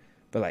 whatever.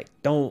 But like,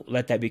 don't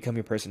let that become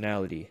your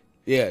personality.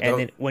 Yeah. And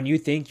then when you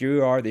think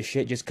you are the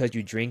shit just because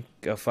you drink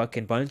a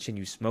fucking bunch and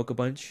you smoke a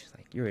bunch,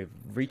 like, you're a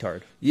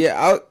retard.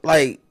 Yeah,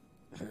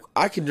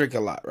 I can drink a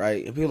lot,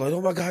 right? And people are like,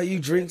 oh my God, you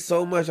drink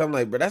so much. I'm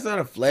like, bro, that's not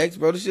a flex,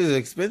 bro. This shit is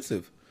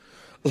expensive.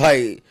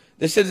 Like,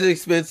 this shit is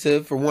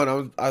expensive. For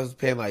one, I was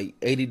paying like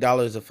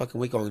 $80 a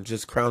fucking week on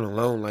just Crown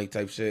alone, like,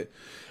 type shit.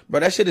 But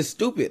that shit is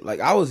stupid.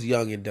 Like, I was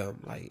young and dumb.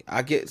 Like,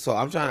 I get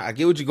what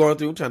you're going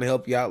through. I'm trying to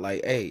help you out.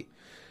 Like, hey,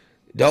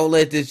 don't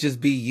let this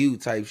just be you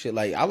type shit.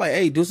 Like, I like,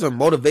 hey, do some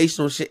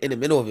motivational shit in the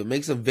middle of it.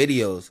 Make some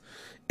videos.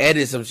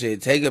 Edit some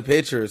shit. Take a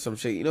picture or some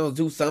shit. You know,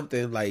 do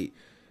something, like,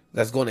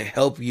 that's going to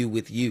help you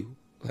with you.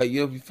 Like,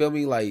 you know, you feel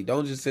me? Like,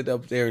 don't just sit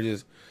up there and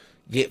just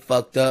get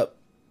fucked up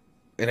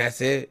and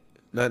that's it.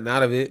 Nothing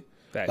out of it.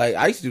 Fact. Like,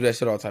 I used to do that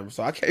shit all the time,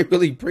 so I can't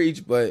really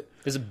preach, but...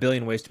 There's a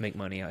billion ways to make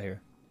money out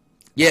here.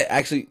 Yeah,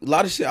 actually, a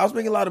lot of shit. I was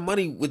making a lot of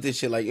money with this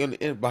shit. Like,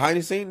 in behind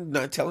the scenes,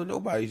 not telling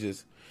nobody.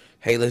 Just,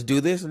 hey, let's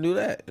do this and do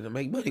that. And I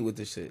make money with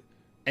this shit.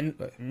 And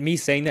me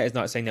saying that is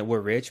not saying that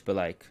we're rich, but,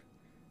 like,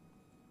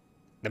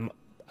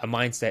 a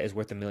mindset is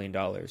worth $1 million.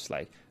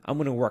 Like, I'm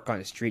going to work on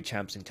the Street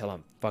Champs until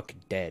I'm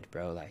fucking dead,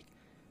 bro. Like,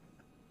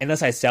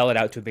 unless I sell it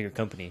out to a bigger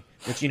company,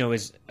 which, you know,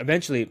 is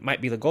eventually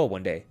might be the goal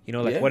one day. You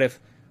know, like, yeah.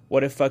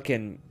 what if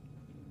fucking,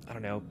 I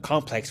don't know,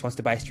 Complex wants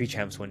to buy Street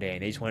Champs one day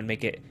and they just want to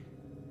make it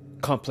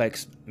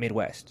Complex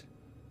Midwest?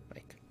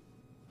 Like,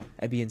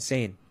 that'd be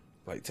insane.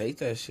 Like, take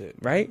that shit.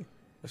 Right?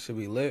 That should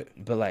be lit.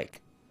 But,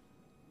 like,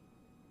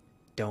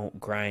 don't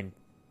grind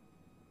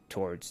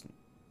towards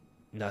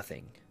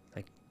nothing.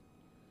 Like,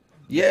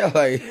 yeah,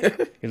 like,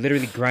 you're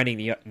literally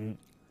grinding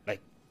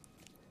like,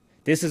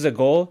 this is a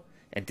goal,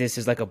 and this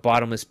is like a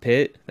bottomless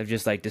pit of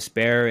just like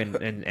despair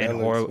and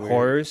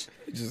horrors.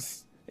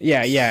 Just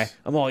yeah.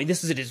 I'm all,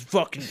 this is it, is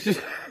fucking.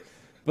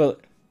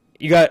 But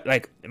you got,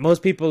 like,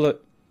 most people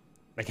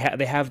like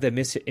they have the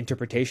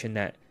misinterpretation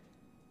that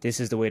this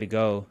is the way to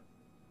go,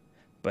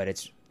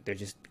 but they're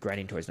just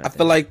grinding towards nothing. I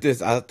feel like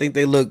this. I think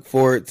they look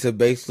forward to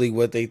basically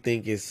what they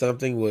think is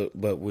something,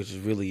 but which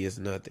really is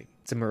nothing.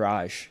 It's a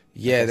mirage.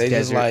 Yeah, they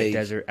just like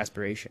desert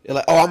aspiration. They're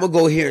like, oh, I'm gonna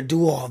go here and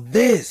do all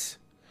this.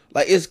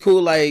 Like, it's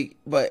cool, like,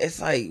 but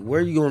it's like, where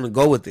are you gonna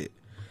go with it?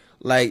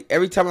 Like,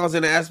 every time I was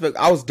in the aspect,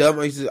 I was dumb.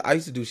 I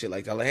used to do shit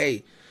like that. Like,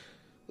 hey,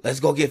 let's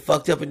go get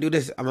fucked up and do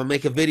this. I'm gonna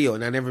make a video,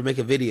 and I never make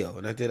a video,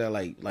 and I did that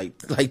like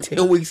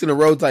 10 weeks in a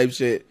row type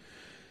shit.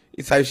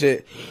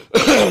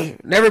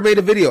 Never made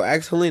a video.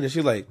 Asked Helena,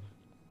 she's like,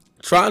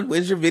 Tron,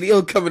 when's your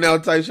video coming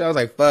out type shit? I was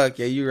like, fuck,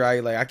 yeah, you're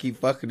right. Like, I keep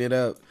fucking it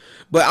up.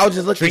 But I was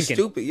just looking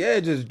stupid. Yeah,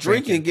 just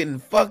drinking, getting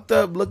fucked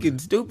up, looking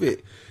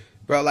stupid.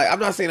 Bro, like, I'm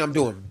not saying I'm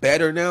doing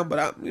better now, but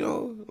I'm, you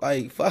know,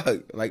 like,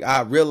 fuck. Like,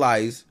 I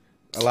realize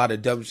a lot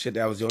of dumb shit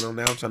that I was doing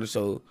now. I'm trying to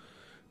show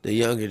the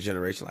younger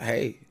generation, like,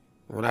 hey,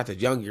 well, not the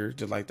younger,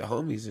 just like the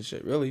homies and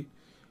shit, really.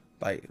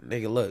 Like,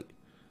 nigga, look,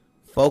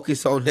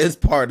 focus on this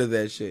part of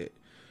that shit,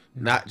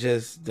 not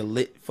just the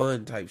lit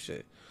fun type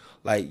shit.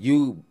 Like,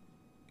 you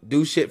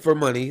do shit for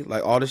money,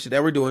 like all the shit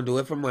that we're doing, do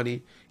it for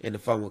money, and the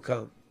fun will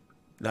come.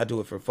 Not do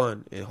it for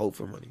fun and hope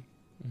for money.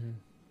 Mm-hmm.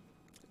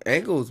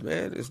 Angles,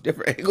 man. There's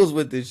different angles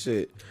with this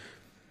shit.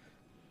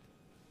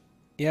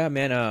 Yeah,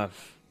 man.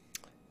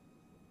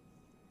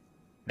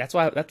 That's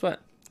why,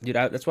 dude.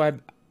 That's why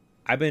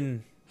I've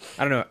been.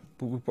 I don't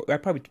know. I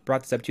probably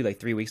brought this up to you like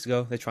 3 weeks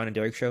ago. The Tron and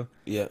Deryk show.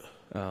 Yeah.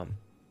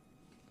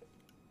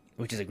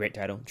 Which is a great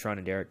title, Tron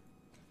and Deryk.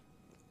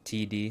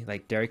 TD,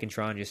 like Deryk and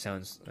Tron, just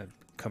sounds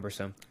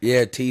cumbersome.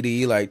 Yeah,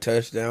 TD, like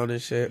touchdown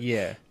and shit.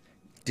 Yeah.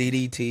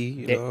 DDT,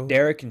 you know.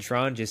 Deryk and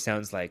Tron just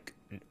sounds like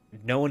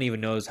no one even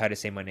knows how to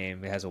say my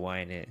name. It has a Y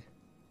in it.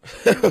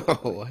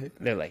 What?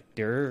 They're like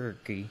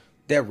Deryk.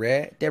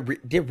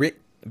 Deryk.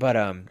 But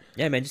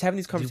yeah, man, just having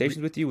these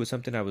conversations with you was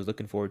something I was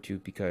looking forward to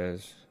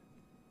because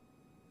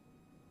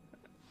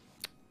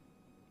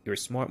you're a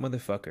smart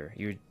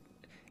motherfucker.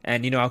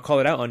 And you know, I'll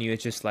call it out on you.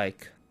 It's just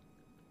like,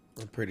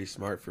 I'm pretty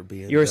smart for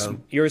being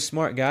dumb. You're a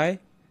smart guy,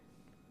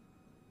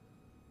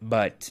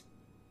 but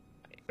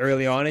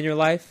early on in your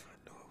life,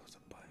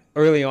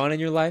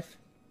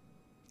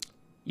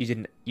 you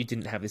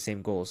didn't have the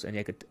same goals, and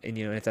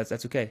you know,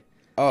 that's okay.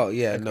 Oh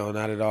yeah, no,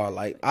 not at all.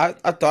 Like, I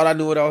thought I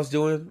knew what I was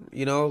doing,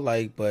 you know,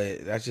 like,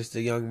 but that's just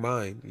a young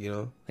mind, you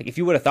know. Like, if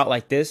you would have thought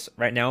like this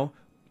right now,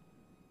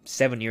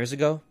 7 years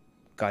ago,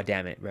 god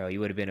damn it, bro, you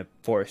would have been a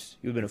force.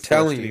 You would have been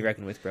a force to be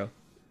reckoned with, bro.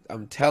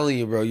 I'm telling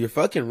you, bro, you're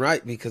fucking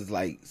right, because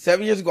like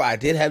 7 years ago I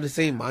did have the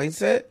same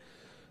mindset,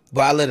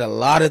 but I let a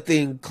lot of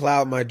things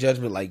cloud my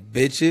judgment, like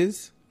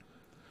bitches,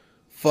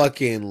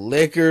 fucking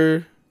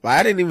liquor. Like,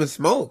 I didn't even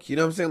smoke, you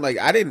know what I'm saying? Like,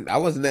 I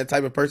wasn't that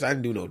type of person. I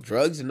didn't do no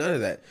drugs and none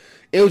of that.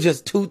 It was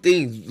just two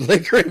things,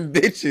 liquor and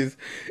bitches,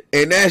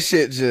 and that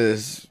shit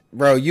just,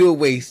 bro, you would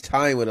waste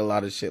time with a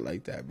lot of shit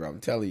like that, bro. I'm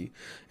telling you,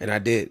 and I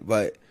did,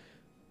 but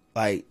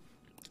like,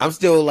 I'm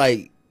still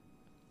like,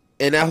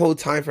 in that whole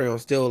time frame, I'm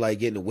still like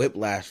getting a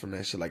whiplash from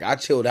that shit. Like, I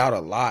chilled out a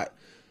lot,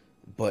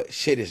 but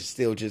shit is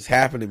still just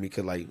happening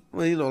because, like,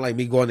 well, you know, like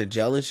me going to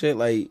jail and shit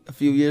like a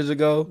few years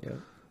ago. Yeah.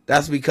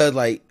 That's because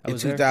like in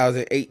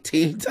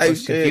 2018 type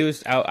shit.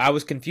 Confused. I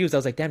was confused. I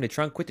was like, damn, did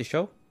Tron quit the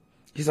show?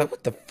 He's like,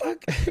 what the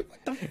fuck?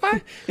 What the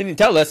fuck? He didn't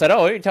tell us at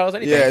all. He didn't tell us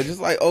anything. Yeah,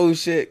 just like old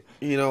shit.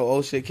 You know,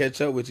 old shit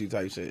catch up with you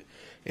type shit.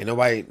 And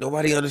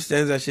nobody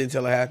understands that shit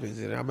until it happens.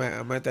 And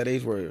I'm at that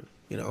age where,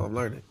 you know, I'm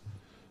learning.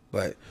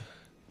 But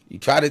you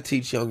try to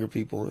teach younger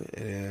people,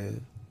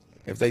 and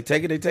if they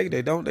take it, they take it.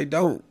 They don't, they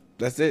don't.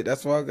 That's it.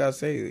 That's all I gotta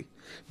say.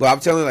 But I'm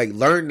telling you, like,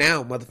 learn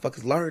now,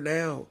 motherfuckers. Learn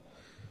now.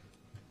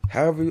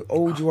 However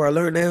old you are,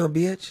 learn now,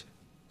 bitch.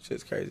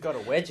 Shit's crazy. Got a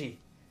wedgie.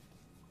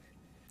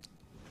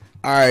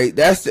 All right,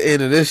 that's the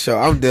end of this show.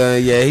 I'm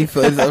done. Yeah, he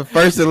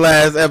first and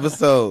last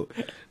episode.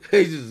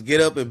 He just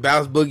get up and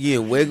bounce boogie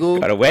and wiggle.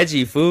 Got a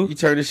wedgie, fool. You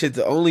turn this shit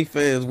to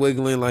OnlyFans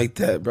wiggling like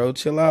that, bro.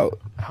 Chill out.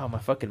 Oh, my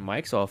fucking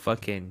mic's all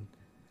fucking...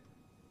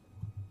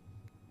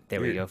 There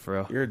we go, for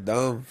real. You're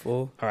dumb,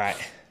 fool. All right.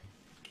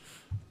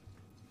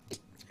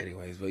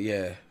 Anyways, but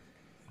yeah.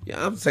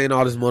 Yeah, I'm saying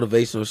all this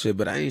motivational shit,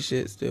 but I ain't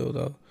shit still,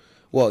 though.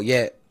 Well,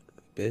 yet,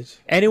 bitch.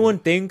 Anyone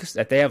thinks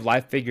that they have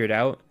life figured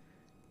out,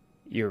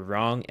 you're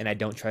wrong, and I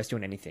don't trust you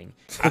in anything.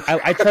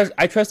 I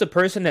trust a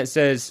person that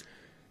says,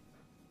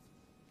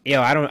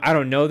 yo, I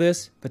don't know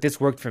this, but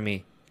this worked for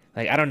me.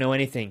 Like, I don't know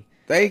anything.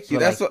 Thank you.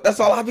 But that's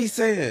all I be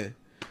saying.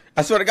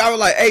 I swear to God, I was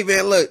like, hey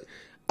man, look,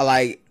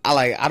 I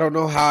don't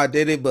know how I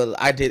did it, but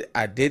I did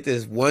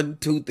this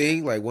 1-2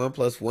 thing, like 1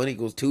 +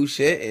 1 = 2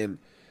 shit, and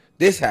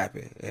this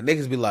happened. And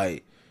niggas be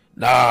like,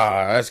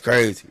 nah, that's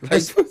crazy.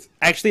 Like,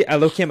 actually, I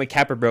low-key am a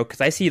capper, bro,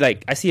 because I see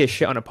a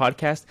shit on a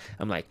podcast.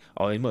 I'm like,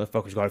 oh, these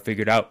motherfuckers got to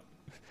figure it out.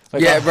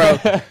 Like, yeah,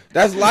 bro.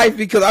 That's life,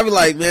 because I be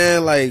like,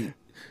 man, like,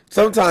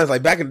 sometimes,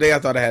 like, back in the day, I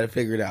thought I had it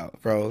figured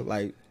out, bro.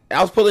 Like,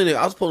 I was pulling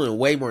in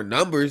way more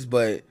numbers,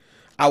 but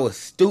I was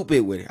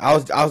stupid with it. I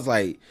was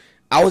like,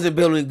 I wasn't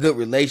building good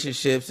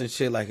relationships and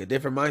shit, like a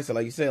different mindset.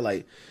 Like you said,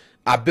 like,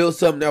 I built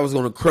something that was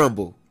going to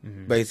crumble,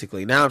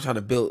 basically. Now I'm trying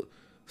to build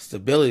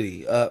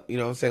stability up, you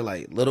know what I'm saying?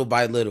 Like, little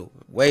by little.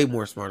 Way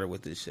more smarter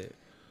with this shit.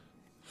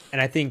 And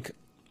I think,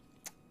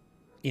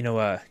 you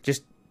know,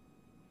 just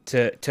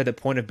to the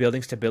point of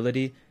building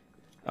stability,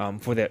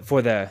 for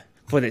the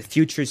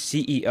future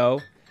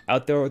CEO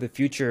out there, or the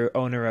future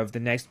owner of the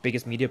next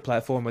biggest media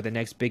platform, or the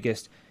next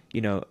biggest,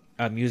 you know,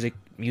 music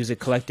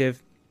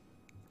collective,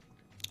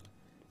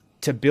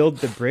 to build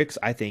the bricks,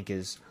 I think,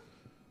 is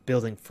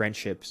building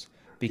friendships,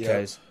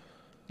 because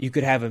you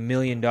could have $1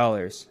 million,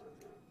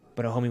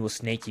 but a homie will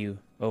snake you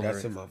over.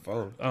 That's in my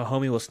phone. A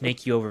homie will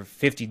snake you over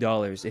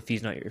 $50 if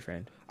he's not your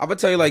friend. I'm gonna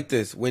tell you like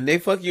this: when they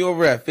fuck you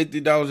over at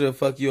 $50, they'll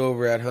fuck you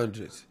over at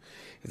hundreds.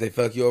 If they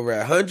fuck you over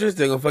at hundreds,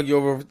 they're gonna fuck you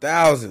over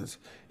thousands,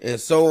 and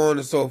so on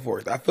and so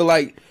forth. I feel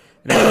like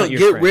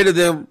get rid of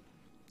them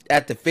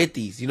at the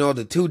 50s, you know,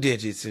 the 2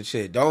 digits and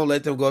shit. Don't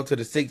let them go to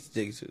the 6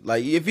 digits.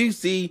 Like, if you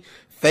see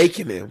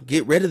faking them,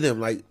 get rid of them.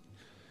 Like,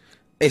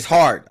 it's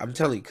hard. I'm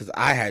telling you, because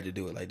I had to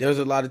do it. Like, there's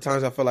a lot of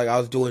times I felt like I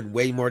was doing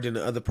way more than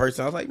the other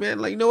person. I was like, man,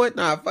 like, you know what?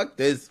 Nah, fuck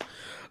this.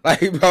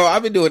 Like, bro,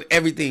 I've been doing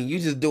everything. You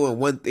just doing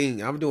one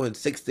thing. I'm doing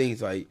 6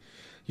 things. Like,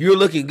 you're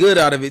looking good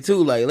out of it,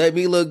 too. Like, let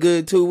me look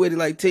good, too, with it.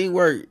 Like,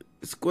 teamwork,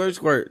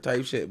 squirt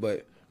type shit.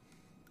 But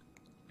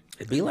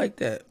it be like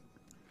that,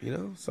 you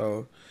know?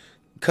 So,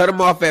 cut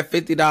them off at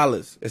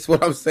 $50. That's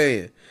what I'm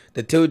saying.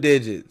 The 2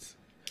 digits.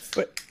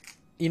 But,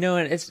 you know,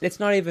 and it's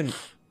not even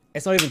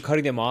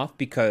cutting them off,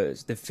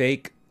 because the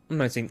fake,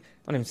 I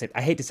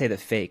hate to say the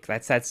fake.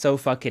 That's so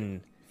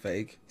fucking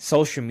fake.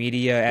 Social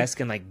media-esque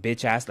and like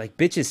bitch-ass. Like,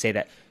 bitches say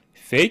that.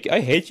 Fake?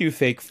 I hate you,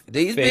 fake.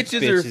 These fake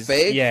bitches are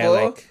fake, yeah,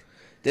 bro. like,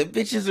 the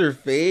bitches are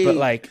fake. But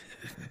like,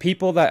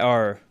 people that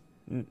are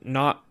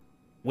not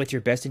with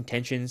your best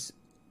intentions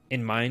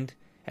in mind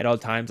at all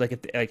times.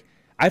 Like,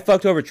 I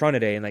fucked over Tron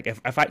today, and like,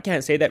 if I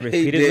can't say that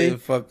repeatedly,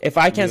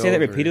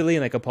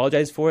 and like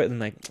apologize for it, then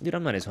like, dude,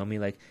 I'm not his homie.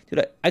 Like,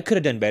 dude, I could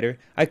have done better.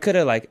 I could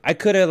have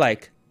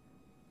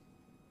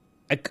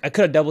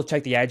double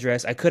checked the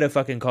address. I could have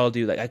fucking called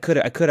you. Like, I could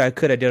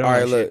have did all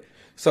right. Look, shit.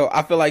 So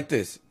I feel like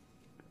this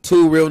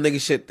 2 real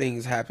nigga shit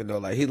things happened though.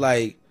 Like,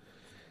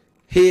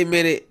 he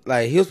admitted,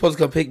 like, he was supposed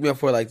to come pick me up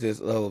for like this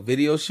little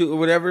video shoot or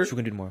whatever. We're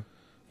gonna do tomorrow.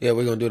 Yeah,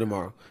 we're gonna do it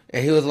tomorrow.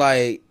 And he was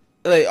like,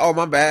 oh,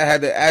 my bad, I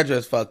had the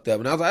address fucked up.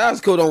 And I was like,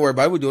 that's cool, don't worry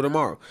about it, we'll do it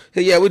tomorrow. He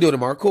said, yeah, we'll do it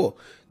tomorrow, cool.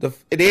 And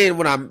then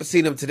when I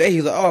seen him today,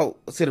 he's like, oh,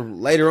 I seen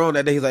him later on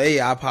that day, he's like, hey,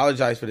 I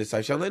apologize for this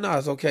type shit. I'm like, no,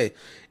 it's okay.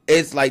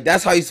 It's like,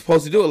 that's how you're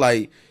supposed to do it.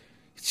 Like,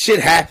 shit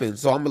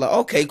happens. So I'm like,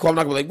 okay, cool. I'm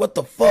not gonna be like, what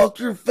the fuck,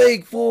 you're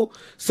fake, fool.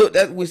 So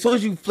that as soon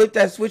as you flip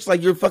that switch,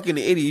 like, you're fucking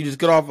an idiot. You just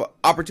get off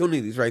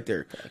opportunities right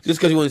there. Just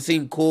because you want to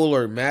seem cool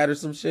or mad or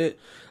some shit.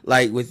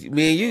 Like, with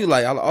me and you,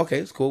 like, I'm like, okay,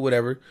 it's cool,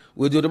 whatever.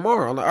 We'll do it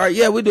tomorrow. I'm like, all right,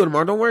 yeah, we'll do it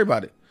tomorrow. Don't worry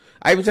about it.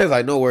 I even said,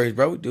 like, no worries,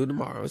 bro. We'll do it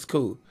tomorrow. It's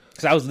cool.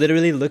 Because I was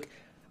literally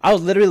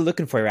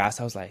looking for your ass.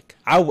 I was like,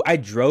 I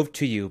drove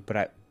to you,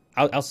 but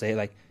I'll say,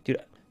 like,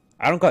 dude,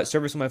 I don't got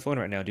service on my phone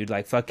right now, dude.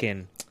 Like,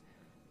 fucking,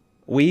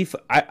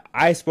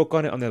 I spoke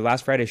on it on the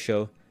last Friday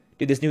show.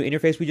 Dude, this new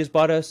interface we just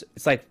bought us,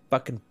 it's like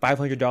fucking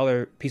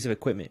 $500 piece of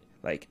equipment.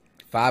 Like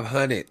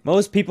 500.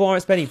 Most people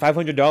aren't spending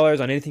 $500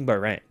 on anything but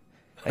rent.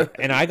 Like,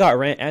 and I got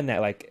rent and that,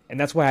 like, and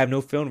that's why I have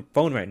no phone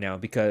right now,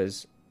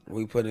 because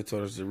we put it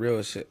towards the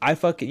real shit.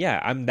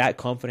 I'm that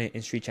confident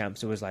in Street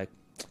Champs. It was like,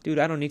 dude,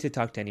 I don't need to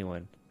talk to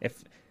anyone.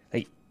 If,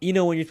 like, you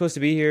know when you're supposed to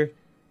be here.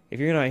 If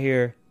you're not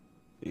here,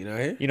 you're not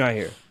here. You're not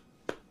here.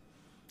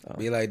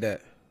 Be like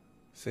that.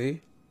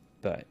 See,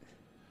 but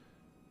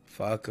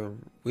fuck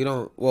them. We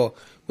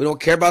don't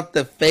care about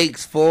the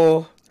fakes.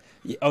 Full.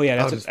 Oh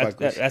yeah,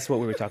 that's what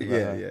we were talking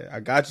about. Yeah.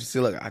 I got you. See,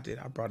 look, I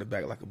brought it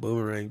back like a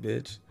boomerang,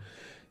 bitch.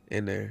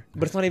 In there,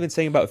 but it's not even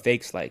saying about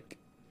fakes. Like,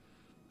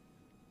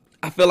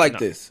 I feel like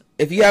this: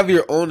 if you have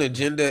your own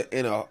agenda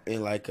in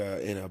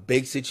a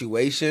big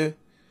situation,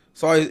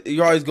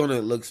 you're always gonna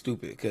look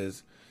stupid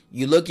because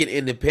you looking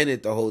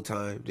independent the whole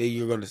time. Then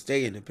you're gonna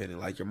stay independent.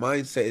 Like your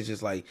mindset is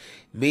just like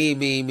me,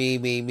 and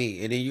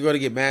then you're gonna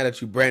get mad that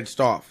you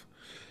branched off.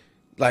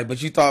 Like,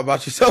 but you thought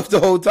about yourself the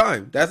whole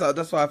time.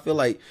 That's why I feel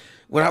like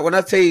when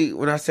I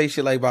say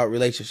shit like about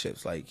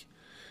relationships, like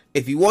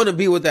if you want to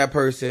be with that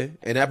person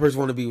and that person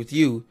want to be with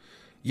you,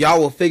 y'all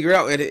will figure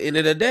out at the end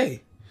of the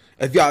day.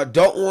 If y'all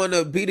don't want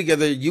to be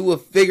together, you will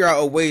figure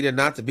out a way to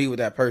not to be with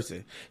that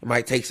person. It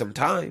might take some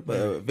time, but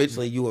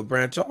eventually you will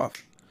branch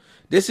off.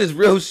 This is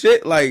real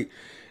shit. Like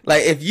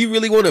if you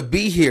really want to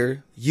be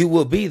here, you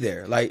will be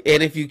there. Like,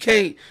 and if you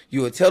can't,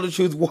 you will tell the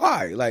truth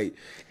why. Like,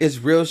 it's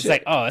real shit. It's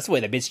like, oh, that's the way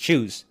the bitch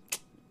choose.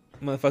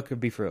 Motherfucker,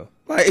 be for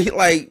real.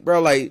 Like,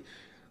 bro, like,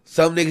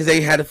 some niggas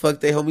ain't had to fuck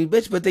their homie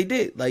bitch, but they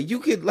did. Like, you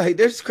could, like,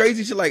 there's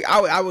crazy shit. Like,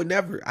 I would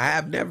never. I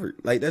have never.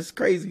 Like, that's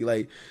crazy.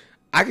 Like,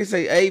 I can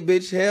say, hey,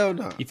 bitch, hell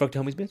no. Nah. You fucked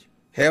your homie's bitch?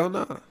 Hell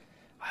no. Nah.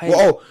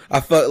 I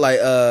fucked,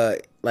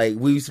 like,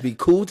 we used to be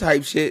cool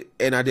type shit,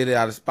 and I did it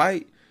out of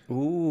spite.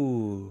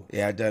 Ooh.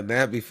 Yeah, I done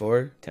that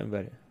before. Tell me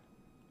about it.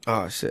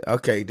 Oh, shit.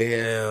 Okay,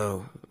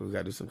 damn. We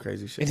gotta do some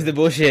crazy shit. Into the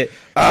bullshit.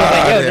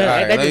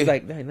 That dude's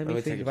like, let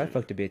me think if I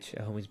fucked a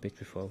homie's bitch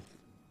before.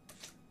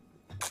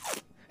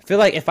 I feel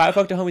like if I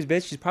fucked a homie's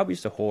bitch, she's probably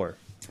just a whore.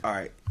 All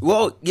right.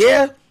 Well,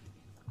 yeah.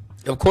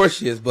 Of course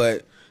she is,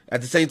 but at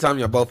the same time,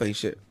 y'all both ain't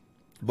shit.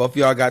 Both of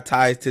y'all got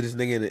ties to this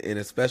nigga in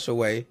a special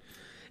way.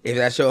 If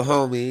that's your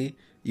homie,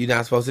 you're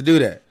not supposed to do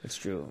that. That's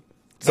true.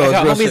 So I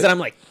got homies that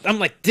I'm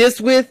like this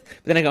with,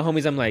 but then I got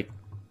homies I'm like.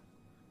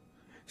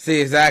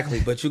 See,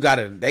 exactly. But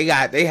they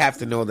have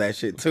to know that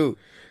shit too.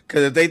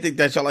 Because if they think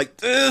that y'all like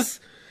this,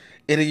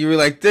 and then you were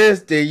like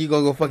this, then you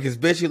gonna go fuck his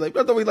bitch. You're like,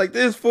 bro, don't be like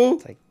this, fool.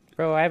 It's like,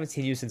 bro, I haven't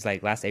seen you since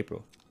like last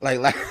April. Like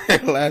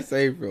last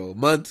April,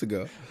 months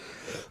ago.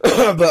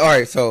 But all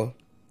right, so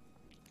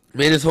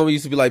me and this homie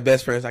used to be like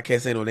best friends. I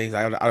can't say no names.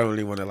 I don't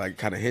really want to like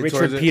kind of hint towards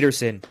it. Richard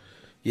Peterson.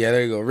 Yeah,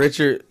 there you go,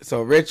 Richard.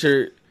 So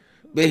Richard,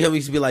 me and him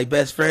used to be like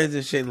best friends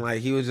and shit. And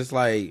like he was just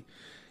like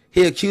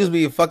he accused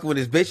me of fucking with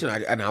his bitch,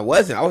 and I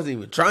wasn't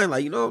even trying.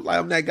 Like, you know, like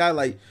I'm that guy.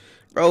 Like,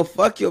 bro,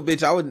 fuck your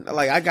bitch. I wouldn't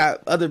like. I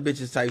got other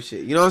bitches type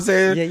shit. You know what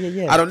I'm saying?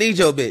 Yeah. I don't need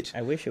your bitch.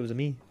 I wish it was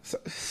me. So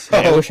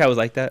I wish I was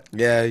like that.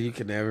 Yeah, you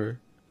can never.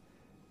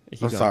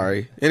 I'm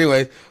sorry.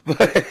 Anyways,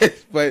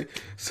 but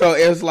so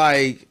it was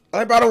like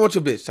bro, I don't want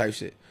your bitch type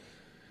shit.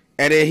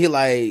 And then he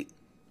like,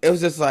 it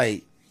was just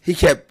like he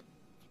kept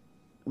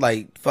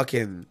like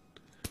fucking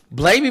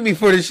blaming me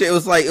for this shit. It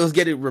was like it was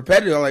getting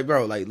repetitive. I'm like,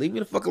 bro, like leave me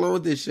the fuck alone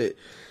with this shit.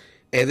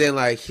 And then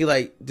like he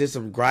like did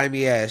some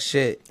grimy ass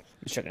shit.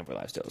 He's checking for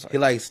lifestyle. He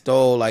like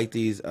stole like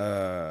these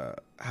how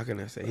can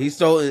I say? He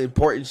stole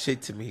important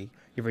shit to me.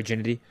 Your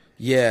virginity?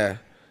 Yeah,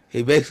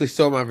 he basically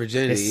stole my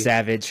virginity. This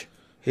savage.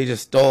 He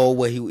just stole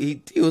what he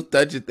was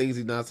touching things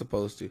he's not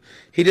supposed to.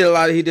 He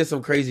did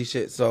some crazy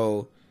shit.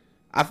 So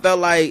I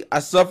felt like I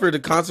suffered the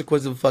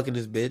consequences of fucking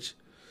this bitch.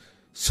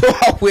 So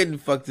I went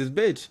and fucked this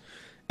bitch.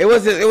 It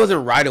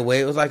wasn't right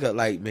away. It was like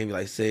maybe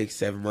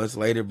 6-7 months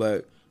later.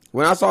 But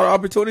when I saw the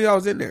opportunity, I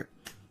was in there.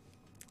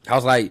 I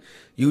was like,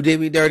 you did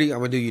me dirty, I'm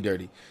gonna do you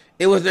dirty.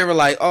 It was never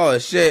like, oh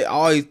shit, I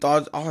always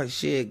thought, oh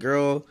shit,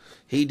 girl,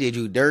 he did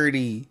you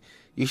dirty.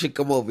 You should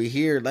come over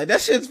here. Like,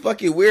 that shit's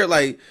fucking weird.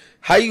 Like,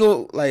 how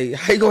you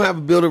gonna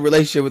build a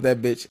relationship with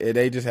that bitch and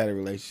they just had a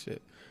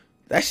relationship?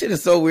 That shit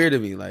is so weird to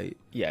me. Like,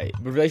 yeah, a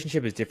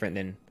relationship is different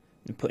than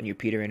putting your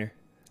Peter in her.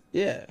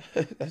 Yeah,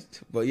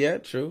 but yeah,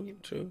 true.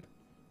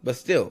 But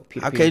still,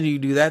 how can you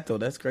do that though?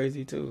 That's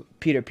crazy too.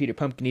 Peter,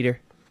 pumpkin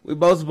eater. We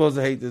both supposed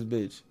to hate this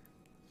bitch.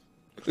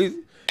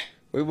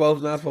 We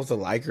both not supposed to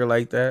like her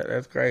like that.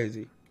 That's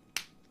crazy.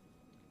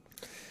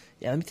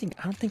 Yeah, let me think.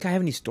 I don't think I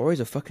have any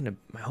stories of fucking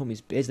my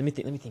homie's bitch. Let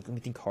me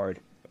think hard.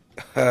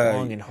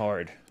 Long and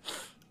hard.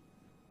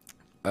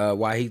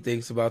 Why he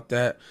thinks about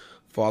that?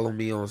 Follow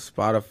me on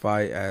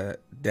Spotify at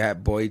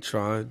Dat Boy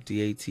Tron,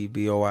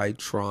 DATBOI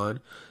Tron.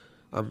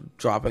 I'm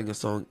dropping a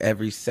song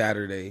every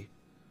Saturday,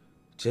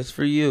 just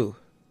for you.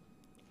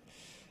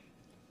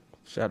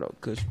 Shout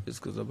out Kush,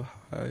 because I'm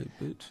high,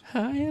 bitch.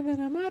 Higher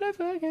than a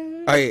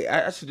motherfucker.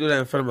 I should do that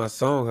in front of my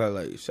song.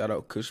 Like, shout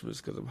out Kushmas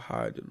because I'm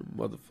high than a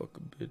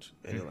motherfucker, bitch.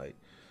 And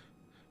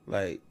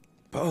like,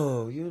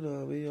 boom, you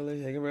know, me,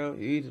 like hang around,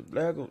 you eat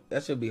black.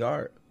 That should be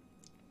hard.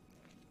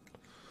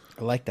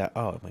 I like that.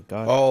 Oh my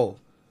god. Oh,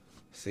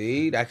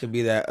 see, that can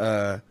be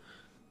that.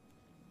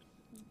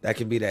 That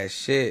can be that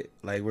shit.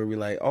 Like where we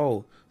like,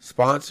 oh,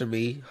 sponsor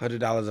me,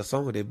 $100 a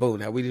song with it. Boom.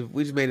 Now we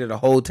just made it a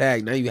whole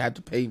tag. Now you have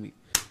to pay me.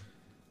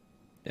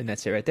 And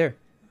that's it right there.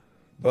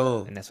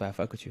 Boom. And that's why I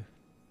fuck with you.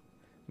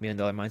 $1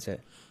 million mindset.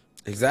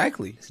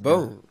 Exactly.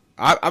 Boom.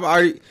 I'm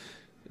already.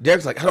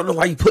 Deryk's like, I don't know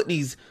why you put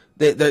these.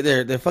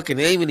 They're fucking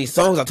name in these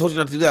songs. I told you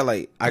not to do that.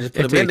 Like I just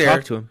put them in there.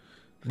 Talk to him.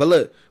 But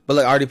look,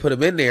 I already put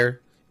them in there.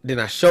 Then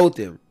I showed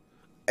them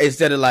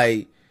instead of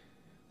like,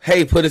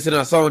 hey, put this in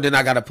a song. Then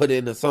I gotta put it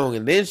in the song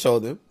and then show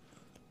them.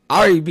 I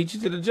already beat you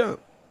to the jump.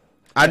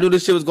 I knew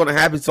this shit was gonna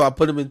happen, so I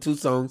put them in 2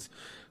 songs.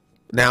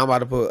 Now I'm about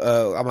to put.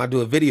 I'm about to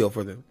do a video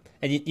for them.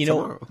 And you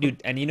know,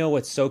 dude. And you know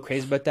what's so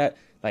crazy about that?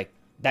 Like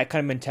that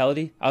kind of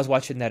mentality. I was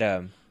watching that.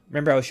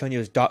 Remember I was showing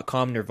you those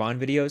 .com Nirvana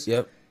videos.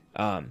 Yep.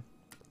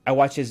 I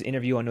watched his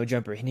interview on No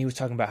Jumper, and he was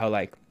talking about how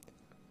like.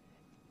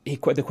 The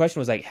question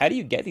was like, how do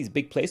you get these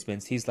big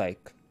placements? He's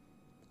like,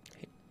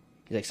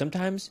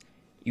 sometimes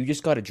you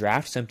just got to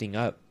draft something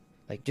up.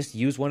 Like, just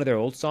use one of their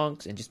old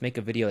songs and just make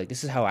a video. Like,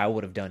 this is how I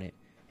would have done it.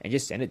 And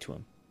just send it to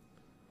him.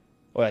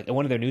 Or, like,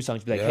 one of their new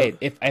songs. Be like, hey,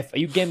 if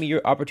you give me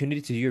your opportunity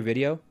to do your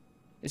video,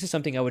 this is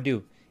something I would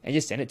do. And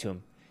just send it to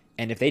them.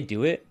 And if they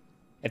do it,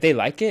 if they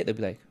like it, they'll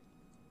be like,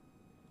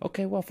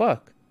 okay, well,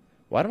 fuck.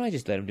 Why don't I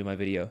just let them do my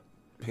video?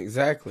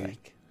 Exactly.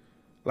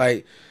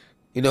 Like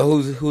you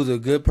know who's a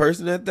good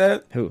person at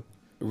that? Who?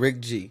 Rick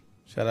G.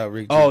 Shout out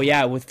Rick G. Oh,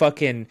 yeah, with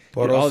fucking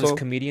all this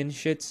comedian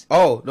shits.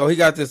 Oh, no, he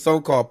got this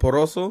song called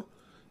Poroso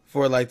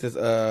for like this.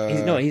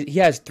 He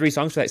has 3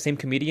 songs for that same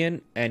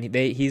comedian, and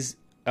he's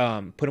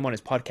put him on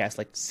his podcast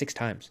like 6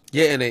 times.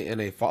 Yeah, and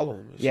they follow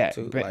him. Yeah,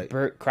 too.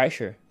 Bert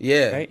Kreischer.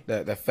 Yeah, right?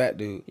 that fat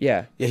dude.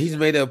 Yeah. Yeah, he's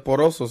made a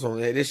Poroso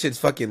song. This shit's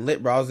fucking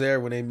lit, bro. I was there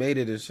when they made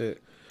it and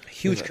shit.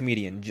 Huge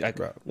comedian. Like,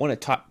 one of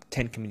the top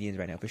 10 comedians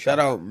right now, for sure. Shout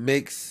out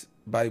Mix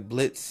by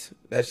Blitz.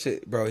 That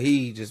shit, bro.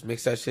 He just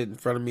mixed that shit in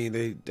front of me.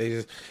 They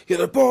just hit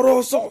a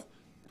Poroso.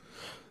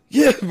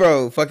 Yeah,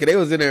 bro. Fuck it. They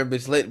was in there and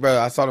bitch lit, bro.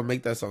 I saw them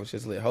make that song.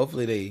 Shit's lit.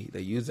 Hopefully they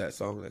use that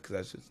song because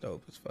that shit's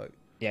dope as fuck.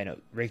 Yeah, no.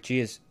 Rick G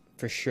is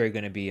for sure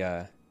going to be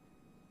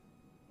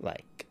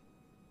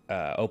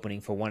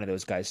opening for one of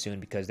those guys soon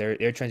because they're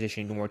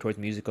transitioning more towards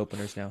music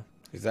openers now.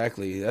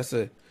 Exactly. That's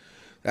a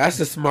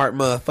smart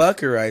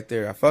motherfucker right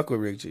there. I fuck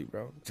with Rick G,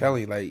 bro. I'm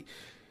telling you, like,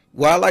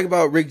 what I like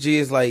about Rick G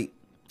is like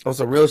on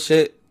some real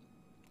shit.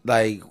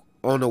 Like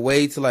on the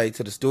way to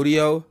the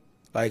studio,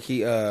 like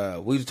we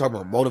was talking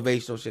about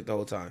motivational shit the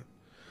whole time.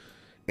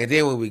 And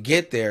then when we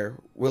get there,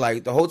 we're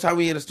like, the whole time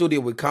we in the studio,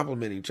 we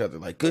compliment each other.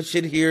 Like, good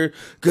shit here,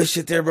 good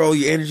shit there, bro.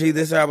 Your energy,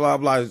 this, blah, blah,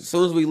 blah. As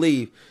soon as we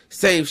leave,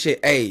 same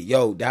shit. Hey,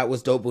 yo, that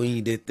was dope when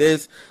you did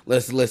this.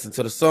 Let's listen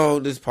to the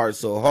song. This part's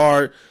so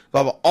hard.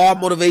 Blah, blah. All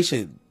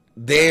motivation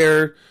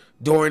there,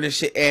 during the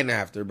shit, and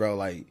after, bro.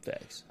 Like,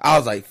 thanks. I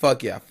was like,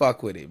 fuck yeah,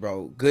 fuck with it,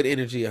 bro. Good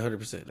energy,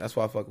 100%. That's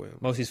why I fuck with him.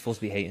 Most of these fools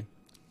be hating.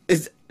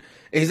 It's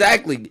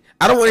exactly.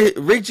 I don't want to hit.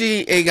 Rick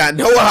G ain't got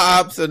no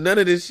hops or none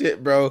of this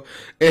shit, bro.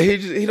 And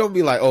he don't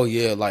be like, oh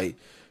yeah, like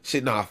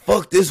shit. Nah,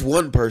 fuck this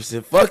one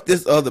person. Fuck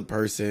this other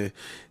person.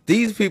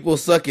 These people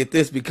suck at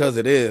this because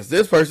it is.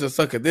 This person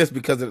suck at this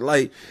because it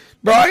like,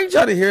 bro. I ain't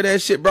trying to hear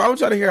that shit, bro. I'm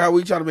trying to hear how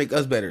we trying to make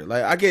us better.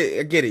 Like I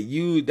get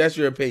it. That's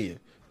your opinion.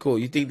 Cool.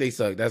 You think they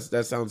suck.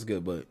 That sounds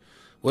good, but.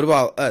 What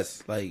about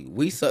us? Like,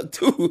 we suck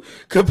too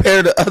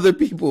compared to other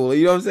people.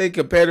 You know what I'm saying?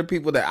 Compared to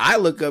people that I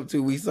look up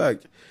to, we suck.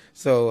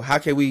 So how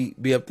can we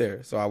be up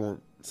there so I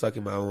won't suck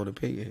in my own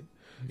opinion?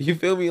 You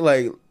feel me?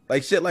 Like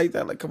shit like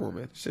that. Like, come on,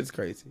 man. Shit's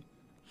crazy.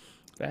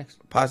 Facts.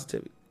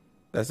 Positivity.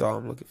 That's all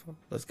I'm looking for.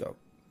 Let's go.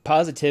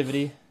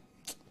 Positivity.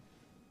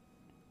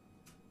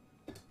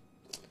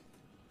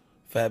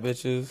 Fat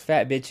bitches.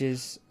 Fat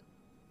bitches.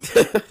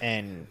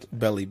 And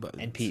belly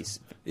button. And peace.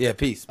 Yeah,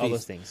 peace. All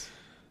those things.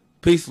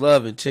 Peace,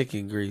 love, and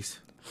chicken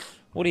grease.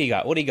 What do you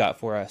got? What do you got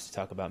for us to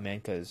talk about, man?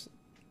 Because,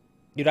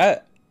 dude,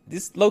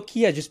 this low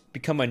key has just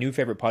become my new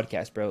favorite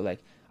podcast, bro. Like,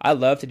 I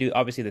love to do.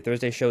 Obviously, the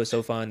Thursday show is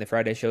so fun. The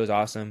Friday show is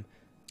awesome.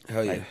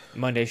 Hell yeah. Like,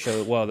 Monday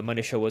show. Well, the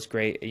Monday show was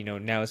great. You know,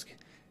 now it's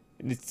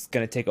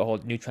gonna take a whole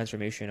new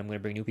transformation. I'm gonna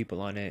bring new people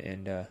on it,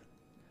 and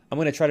I'm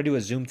gonna try to do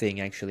a Zoom thing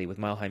actually with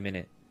Mile High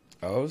Minute.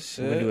 Oh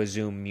shit! I'm gonna do a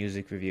Zoom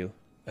music review.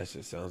 That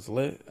shit sounds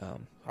lit.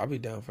 I'll be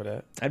down for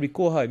that. That'd be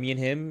cool. How me and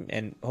him,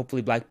 and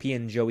hopefully Black P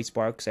and Joey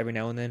Sparks every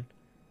now and then.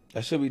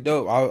 That should be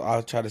dope.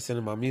 I'll try to send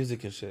him my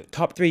music and shit.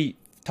 Top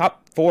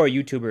 4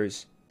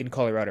 YouTubers in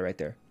Colorado, right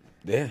there.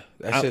 Yeah,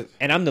 that shit.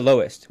 And I'm the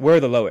lowest. We're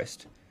the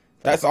lowest.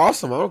 That's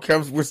awesome. I don't care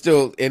if we're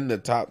still in the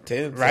top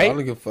 10. So right? I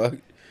don't give a fuck.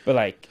 But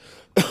like,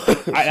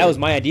 that was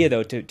my idea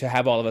though to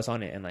have all of us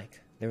on it, and like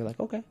they were like,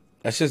 okay.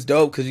 That's just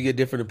dope because you get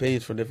different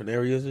opinions from different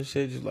areas and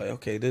shit. Just like,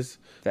 okay, this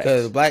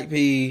because Black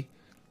P.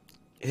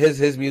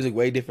 His music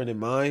way different than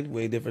mine,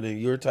 way different than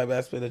your type of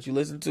aspect that you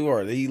listen to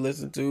or that he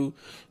listen to,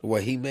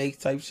 what he makes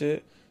type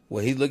shit,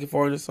 what he's looking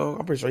for in the song.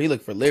 I'm pretty sure he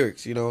look for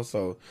lyrics, you know.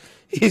 So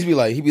he be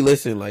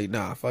listening like,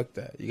 nah, fuck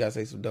that. You gotta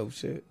say some dope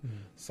shit. Mm-hmm.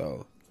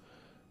 So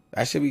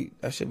That should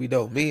be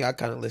dope. Me, I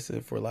kind of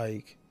listen for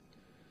like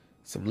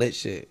some lit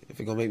shit. If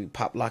it gonna make me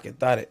pop, lock, and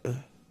thought it.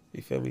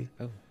 You feel me?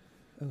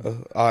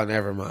 Oh,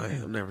 never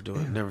mind. I'm never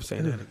doing it. Never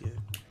saying that again.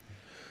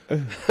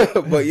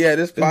 But yeah,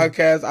 this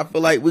podcast, I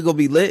feel like we gonna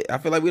be lit. I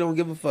feel like we don't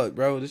give a fuck,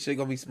 bro. This shit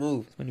gonna be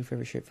smooth. It's my new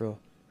favorite shit for real.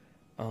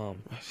 My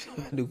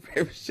new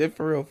favorite shit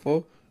for real,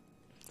 fool.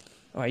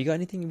 All right, you got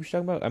anything we should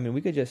talk about? I mean,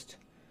 we could just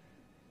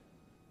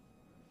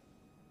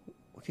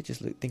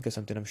think of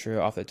something. I'm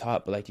sure off the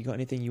top, but like, you got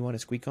anything you want to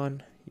squeak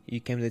on? You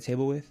came to the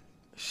table with?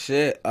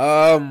 Shit.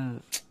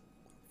 Fuck.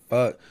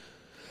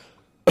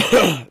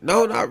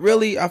 No, not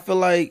really. I feel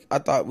like I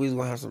thought we was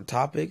gonna have some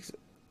topics,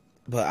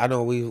 but I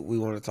know we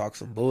want to talk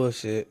some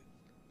bullshit.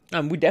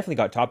 We definitely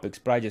got topics,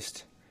 but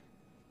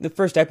the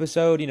first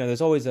episode,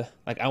 there's always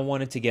I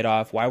wanted to get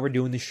off why we're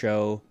doing the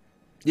show.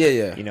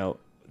 Yeah.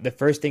 The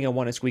first thing I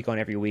want to squeak on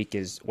every week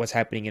is what's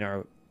happening in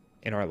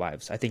our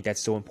lives. I think that's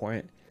so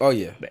important. Oh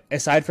yeah. But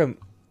aside from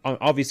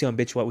obviously on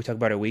Bitch What we talk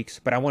about our weeks,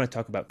 but I want to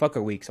talk about fuck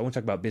our weeks. I want to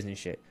talk about business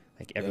shit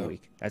like every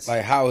week. That's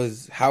like how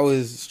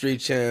is Street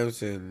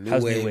Champs and New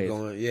Wave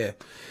going? Yeah.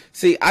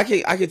 See, I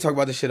can talk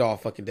about this shit all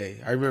fucking day.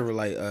 I remember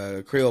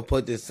like Creole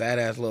put this sad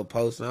ass little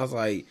post, and I was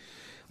like,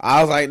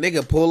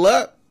 nigga, pull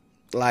up.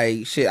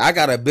 Like shit, I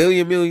got a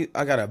billion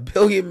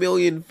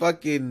million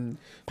fucking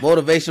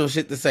motivational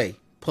shit to say.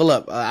 Pull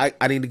up. I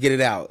need to get it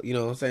out. You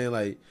know what I'm saying?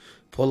 Like,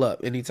 pull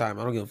up anytime.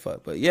 I don't give a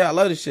fuck. But yeah, I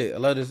love this shit. I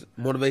love this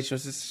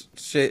motivational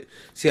shit.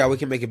 See how we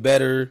can make it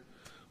better.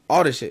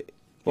 All this shit.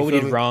 What we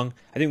did wrong.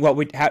 I think what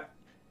we have.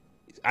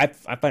 I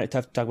find it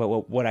tough to talk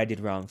about what I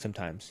did wrong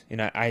sometimes.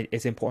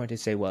 It's important to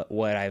say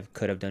what I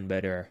could have done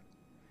better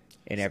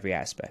in every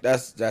aspect.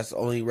 That's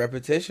only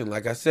repetition.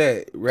 Like I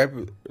said,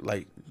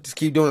 just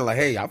keep doing it. Like,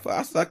 hey,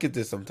 I suck at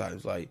this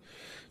sometimes. Like,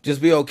 just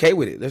be okay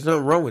with it. There's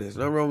nothing wrong with it. There's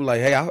nothing wrong with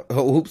like, hey,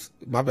 oops,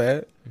 my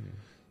bad. Mm-hmm.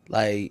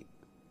 Like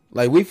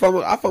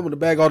I fumble the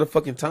bag all the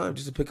fucking time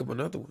just to pick up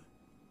another one.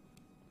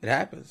 It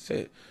happens.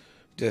 Shit.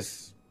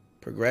 Just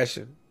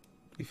progression.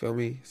 You feel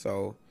me?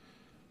 So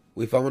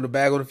we fumble the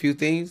bag on a few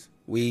things.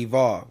 We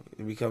evolve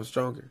and become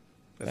stronger.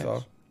 That's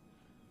all.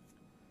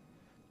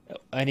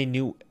 Anything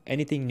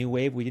new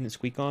wave we didn't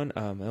squeak on?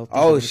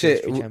 Oh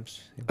shit!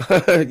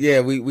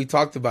 Yeah, we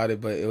talked about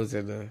it, but it was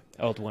in the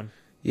Ep.1.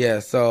 Yeah,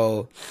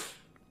 so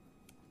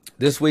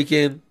this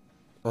weekend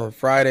on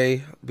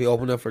Friday, be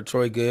opening up for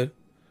Troy Good.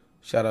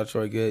 Shout out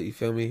Troy Good. You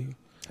feel me?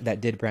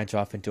 That did branch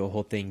off into a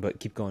whole thing, but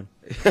keep going.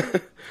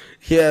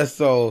 Yeah,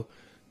 so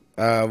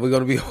we're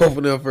gonna be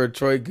opening up for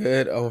Troy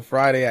Good on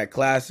Friday at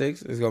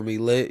Classics. It's gonna be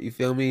lit. You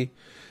feel me?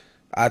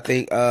 I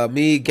think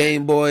me,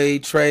 Game Boy,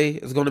 Trey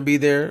is gonna be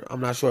there. I'm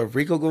not sure if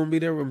Rico gonna be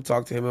there. We're gonna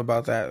talk to him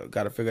about that.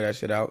 Got to figure that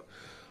shit out.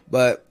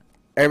 But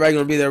everybody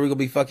gonna be there. We're gonna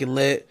be fucking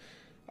lit.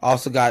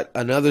 Also got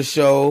another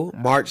show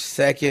March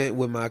 2nd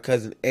with my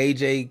cousin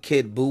AJ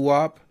Kid Boo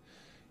Wop.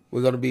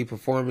 We're gonna be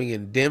performing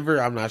in Denver.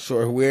 I'm not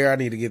sure where. I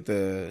need to get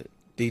the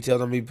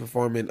details. I'm gonna be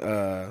performing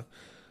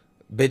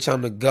Bitch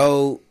on the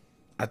Go.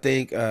 I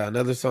think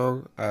another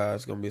song.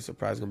 It's gonna be a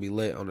surprise. It's gonna be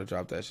lit. I'm gonna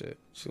drop that shit.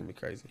 It's gonna be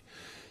crazy.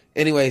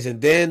 Anyways, and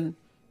then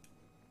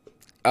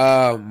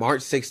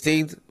March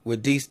 16th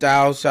with D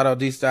Styles. Shout out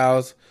D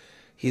Styles.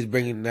 He's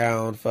bringing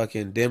down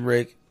fucking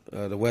Deryk,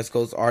 the West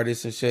Coast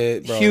artist and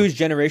shit. Bro. Huge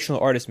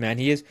generational artist, man.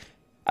 He is.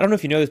 I don't know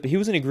if you know this, but he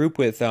was in a group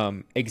with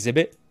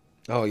Exhibit.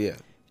 Oh yeah.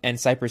 And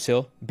Cypress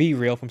Hill. Be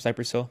Real from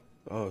Cypress Hill.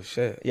 Oh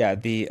shit. Yeah.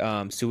 Bitch.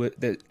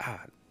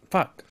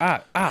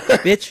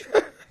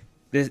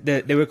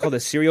 They were called the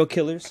Serial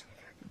Killers.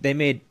 They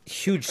made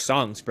huge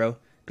songs, bro.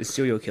 The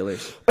Serial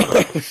Killers.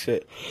 Oh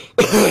shit.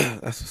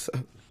 That's what's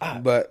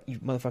up. But you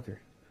motherfucker.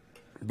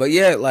 But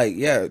yeah,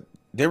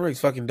 Deryk's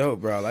fucking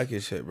dope, bro. I like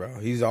his shit, bro.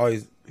 He's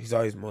always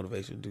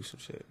motivation to do some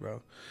shit,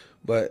 bro.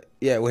 But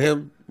yeah, with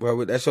him,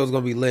 bro, that show's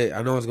gonna be lit.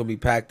 I know it's gonna be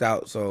packed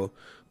out, so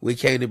we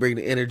came to bring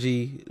the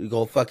energy. We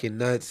go fucking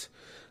nuts.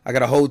 I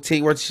got a whole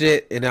team worth of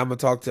shit, and I'm gonna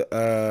talk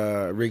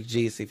to Rick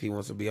G, see if he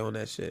wants to be on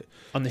that shit.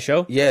 On the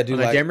show? Yeah, dude.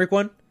 On the Deryk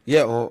one?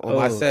 Yeah, on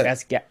my set.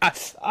 That's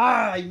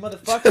you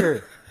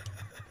motherfucker.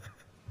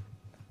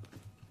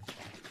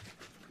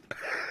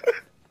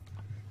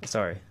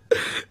 Sorry.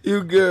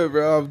 You good,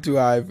 bro. I'm too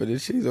high for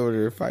this shit. He's over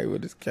there fighting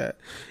with this cat.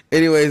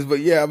 Anyways, but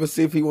yeah, I'm going to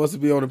see if he wants to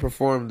be on and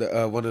perform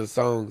one of the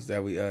songs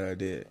that we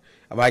did.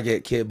 I might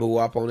get Kid Boo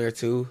Wop on there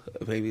too.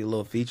 Maybe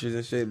little features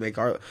and shit. I'm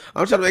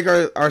trying to make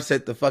our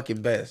set the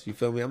fucking best. You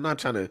feel me? I'm not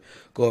trying to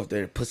go up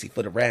there and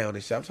pussyfoot around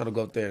and shit. I'm trying to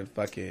go up there and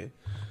fucking...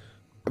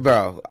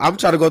 Bro, I'm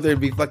trying to go up there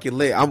and be fucking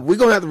lit. We're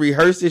going to have to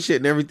rehearse this shit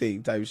and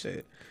everything type of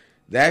shit.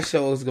 That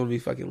show is going to be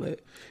fucking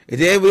lit. And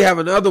then we have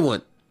another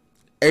one.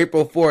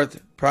 April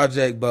 4th,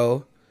 Project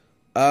Bo.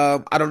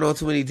 I don't know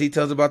too many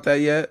details about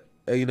that yet.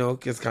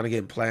 It's kind of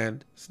getting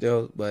planned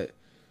still, but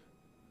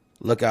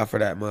look out for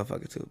that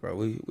motherfucker too, bro.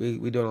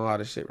 We doing a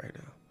lot of shit right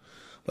now.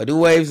 But New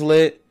Wave's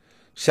lit.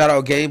 Shout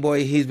out Game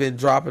Boy. He's been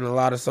dropping a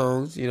lot of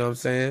songs. You know what I'm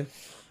saying?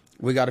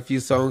 We got a few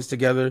songs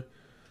together.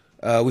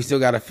 We still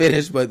got to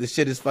finish, but the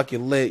shit is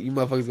fucking lit. You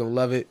motherfuckers gonna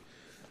love it.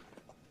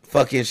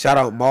 Fucking shout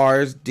out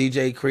Mars,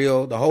 DJ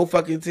Creole, the whole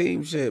fucking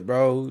team. Shit,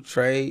 bro.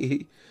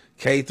 Trey,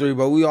 K3,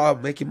 bro. We all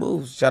making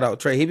moves. Shout out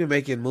Trey. He been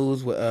making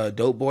moves with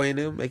Dope Boy and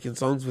them, making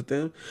songs with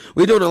them.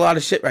 We doing a lot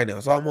of shit right now.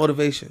 It's all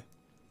motivation.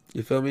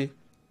 You feel me?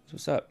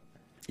 What's up?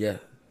 Yeah.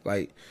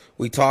 Like,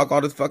 we talk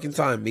all the fucking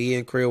time. Me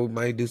and Creel, we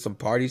might do some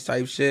parties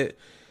type shit.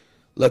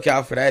 Look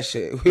out for that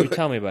shit. You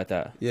tell me about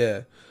that.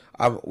 Yeah.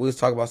 We was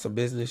talking about some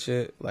business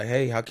shit. Like,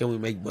 hey, how can we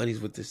make monies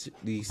with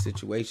these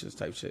situations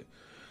type shit?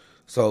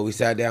 So we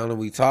sat down and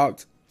we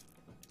talked.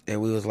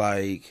 And we was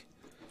like,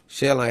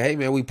 shit, like, hey,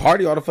 man, we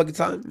party all the fucking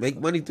time. Make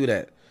money through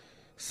that.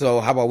 So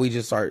how about we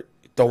just start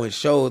throwing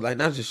shows? Like,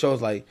 not just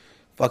shows, like,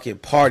 fucking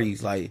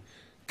parties. Like,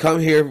 come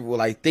here with,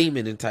 like,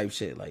 theming and type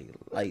shit.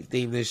 Like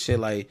theme this shit,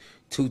 like,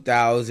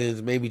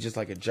 2000s. Maybe just,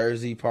 like, a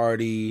Jersey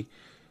party.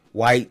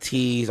 White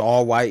tees,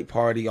 all white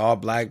party, all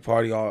black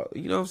party, all,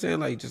 you know what I'm saying?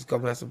 Like, just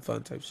come have some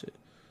fun type shit.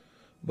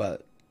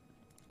 But,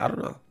 I don't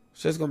know.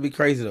 It's just gonna be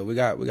crazy, though. We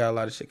got a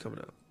lot of shit coming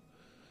out.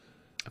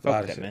 I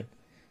fuck with that, man.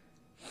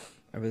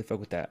 I really fuck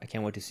with that. I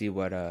can't wait to see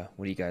what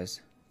you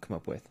guys come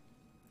up with.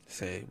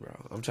 Same,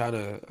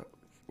 bro.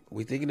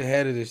 We thinking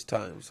ahead of this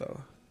time, so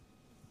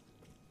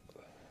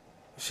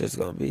shit's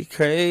gonna be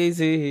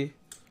crazy.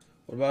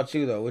 What about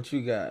you though? What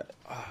you got?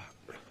 Oh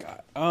my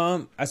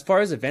God. As far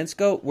as events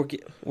go, we're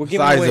giving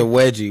size away a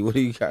wedgie. What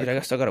do you got? Dude, I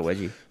still got a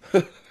wedgie.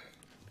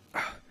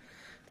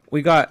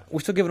 We're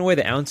still giving away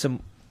the ounce for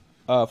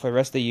the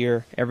rest of the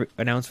year.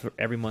 An ounce for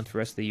every month for the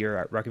rest of the year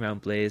at Rocky Mountain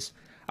Blaze.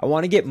 I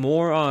want to get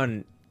more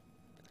on.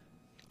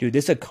 Dude,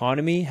 this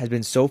economy has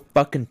been so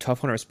fucking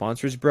tough on our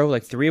sponsors, bro.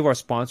 Like, 3 of our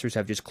sponsors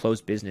have just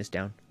closed business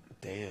down.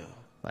 Damn.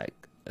 Like,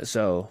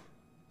 so,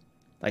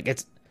 like,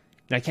 it's,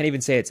 and I can't even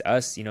say it's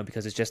us, you know,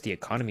 because it's just the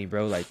economy,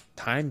 bro. Like,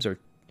 times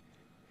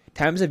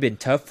have been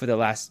tough for the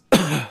last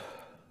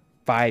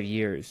 5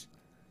 years.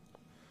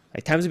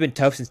 Like, times have been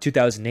tough since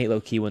 2008, low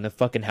key, when the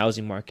fucking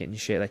housing market and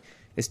shit, like,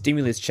 the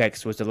stimulus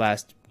checks was the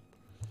last.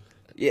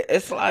 Yeah,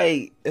 it's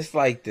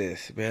like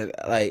this, man.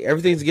 Like,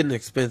 everything's getting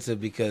expensive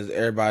because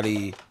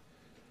everybody.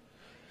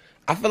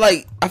 I feel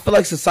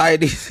like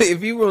society.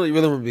 If you really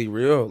want to be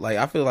real, like,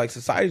 I feel like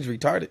society's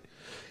retarded.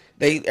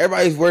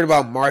 Everybody's worried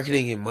about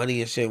marketing and money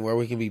and shit, where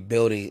we can be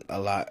building a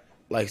lot,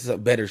 like,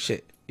 some better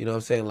shit. You know what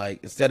I'm saying?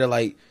 Like, instead of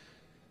like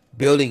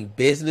building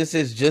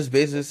just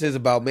businesses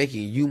about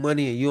making you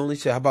money and you only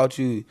shit. How about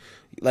you?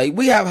 Like,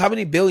 how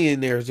many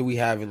billionaires do we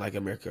have in, like,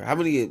 America? How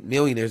many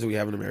millionaires do we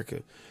have in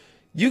America?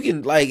 You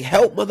can, like,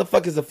 help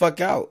motherfuckers the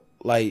fuck out.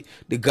 Like,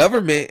 the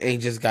government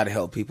ain't just got to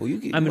help people.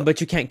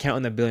 But you can't count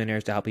on the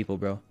billionaires to help people,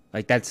 bro.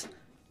 Like, if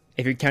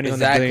you're counting on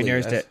the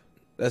billionaires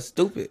that's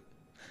stupid.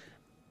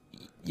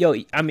 Yo,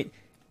 I mean,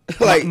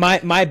 like,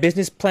 my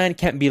business plan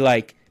can't be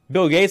like,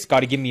 Bill Gates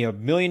got to give me $1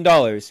 million.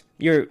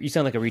 You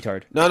sound like a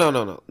retard. No.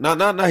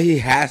 Not he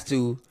has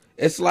to.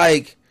 It's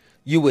like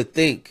you would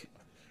think.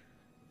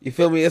 You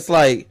feel me? It's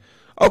like,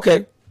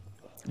 okay,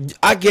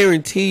 I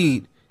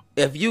guaranteed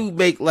if you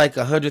make like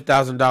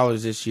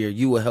 $100,000 this year,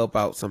 you will help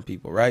out some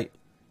people, right?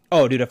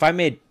 Oh, dude, if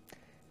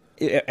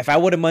I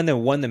would have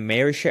won the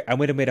mayor's share, I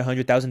would have made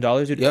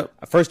 $100,000, dude. Yep.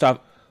 First off,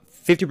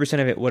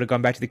 50% of it would have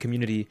gone back to the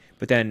community,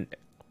 but then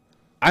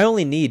I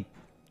only need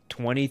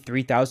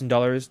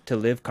 $23,000 to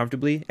live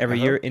comfortably every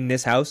year in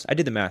this house. I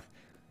did the math.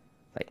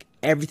 Like,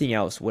 everything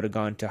else would have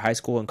gone to high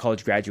school and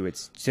college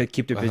graduates to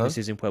keep their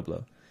businesses in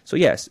Pueblo. So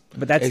yes,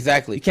 but that's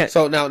exactly. You can't.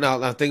 So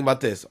now think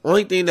about this.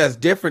 Only thing that's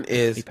different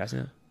is. Are you passing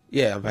it?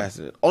 Yeah, I'm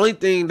passing it. Only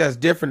thing that's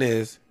different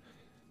is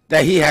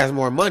that he has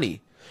more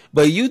money.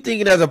 But you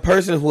thinking as a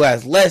person who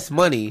has less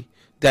money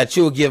that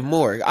you'll give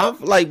more. I'm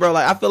like, bro,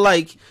 like, I feel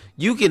like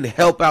you can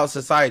help out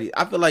society.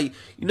 I feel like,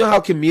 you know how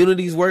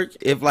communities work?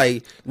 If,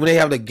 like, when they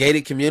have the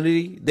gated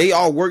community, they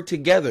all work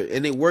together,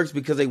 and it works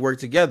because they work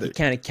together. You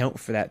can't account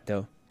for that,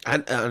 though. I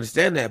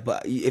understand that,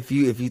 but if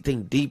you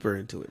think deeper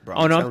into it, bro.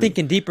 Oh, no, I'm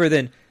thinking deeper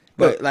than.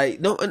 But, like,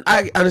 no, and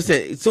I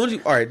understand. As soon as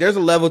all right, there's a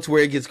level to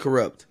where it gets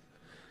corrupt.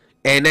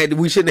 And that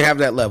we shouldn't have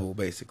that level,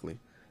 basically.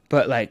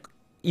 But, like,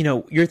 you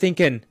know, you're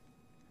thinking,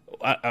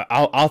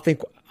 I'll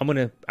think, I'm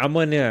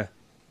gonna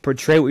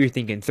portray what you're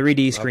thinking,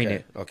 3D screen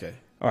it. Okay.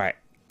 All right.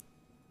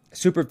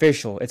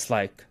 Superficial. It's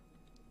like,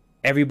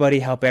 everybody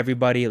help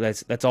everybody.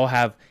 Let's all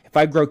have. If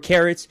I grow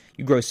carrots,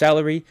 you grow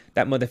celery.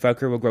 That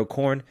motherfucker will grow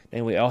corn.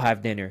 Then we all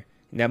have dinner.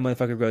 And that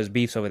motherfucker grows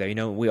beefs over there. You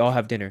know, we all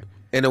have dinner.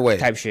 In a way.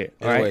 Type shit.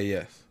 In a way,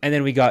 yes. And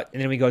then we go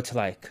to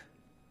like,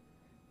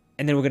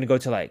 and then we're gonna go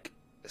to like,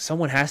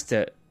 someone has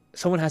to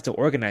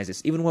organize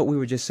this. Even what we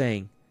were just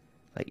saying,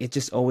 like, it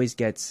just always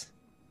gets.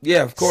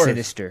 Yeah, of course.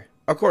 Sinister.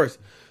 Of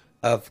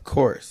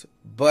course.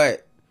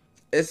 But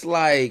it's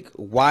like,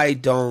 why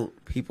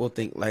don't people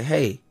think like,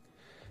 hey,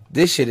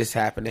 this shit is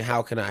happening.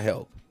 How can I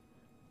help?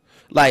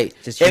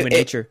 Like, just human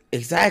nature.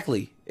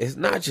 Exactly. It's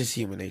not just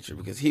human nature,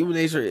 because human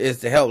nature is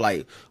to help.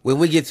 Like, when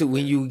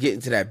you get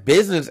into that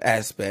business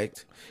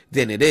aspect,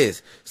 then it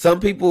is. Some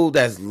people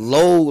that's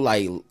low,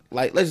 like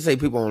let's just say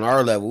people on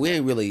our level, we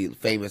ain't really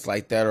famous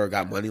like that or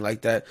got money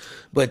like that.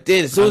 But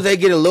then as soon as they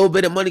get a little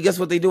bit of money, guess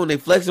what they do? And they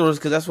flex on us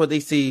because that's what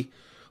they see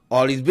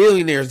all these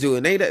billionaires do.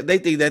 And they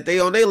think that they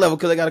on their level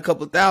because they got a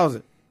couple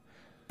thousand.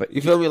 But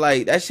you feel me?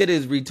 Like, that shit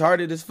is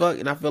retarded as fuck.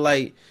 And I feel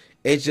like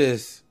it's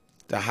just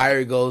The higher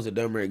it goes, the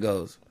dumber it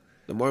goes.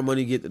 The more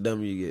money you get, the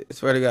dumber you get. I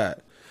swear to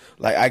God.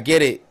 Like, I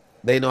get it.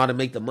 They know how to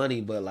make the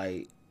money, but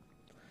like,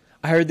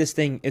 I heard this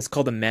thing. It's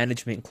called a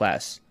management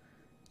class.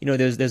 You know,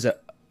 there's a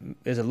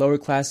lower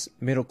class,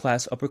 middle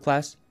class, upper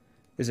class.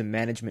 There's a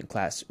management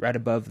class right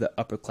above the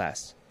upper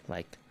class.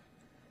 Like,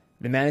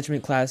 the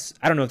management class.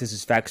 I don't know if this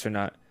is facts or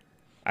not.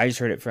 I just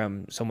heard it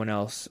from someone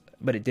else,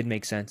 but it did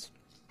make sense.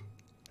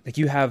 Like,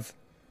 you have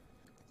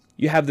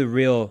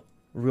the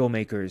real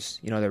makers.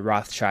 You know, the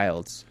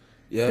Rothschilds,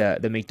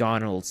 the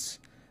McDonald's,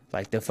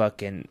 like the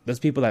fucking those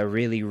people that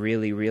really,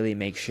 really, really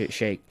make shit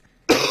shake.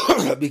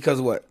 Because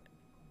what?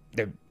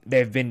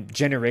 They've been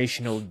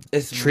generational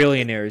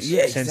trillionaires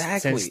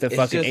since the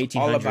fucking 1800s. It's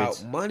all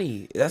about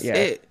money. That's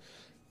it.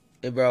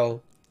 And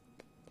bro,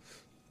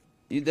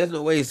 there's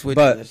no way you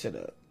switching that shit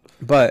up.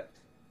 But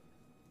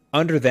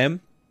under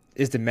them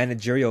is the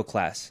managerial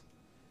class.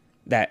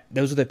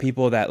 Those are the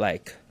people that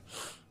like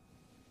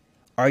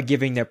are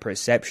giving their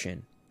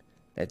perception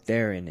that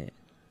they're in it.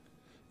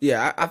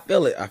 Yeah, I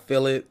feel it.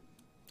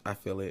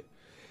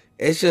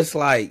 It's just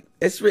like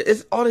it's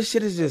all this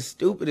shit is just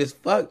stupid as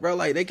fuck, bro.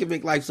 Like, they can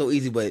make life so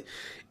easy, but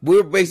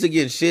we're basically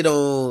getting shit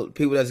on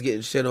people that's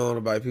getting shit on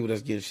about people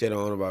that's getting shit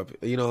on about,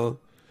 you know,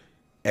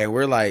 and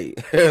we're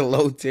like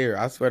low tier.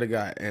 I swear to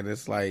God, and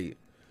it's like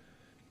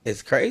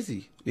it's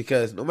crazy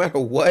because no matter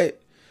what, as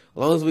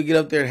long as we get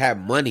up there and have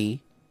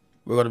money,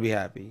 we're gonna be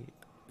happy,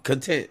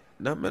 content.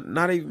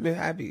 Not even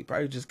happy,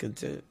 probably just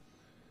content,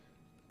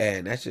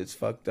 and that shit's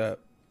fucked up.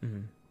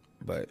 Mm-hmm.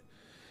 But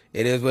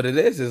it is what it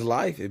is. It's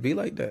life. It be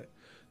like that.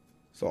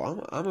 So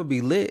I'm gonna be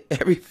lit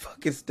every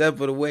fucking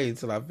step of the way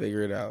until I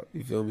figure it out.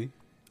 You feel me?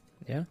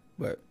 Yeah.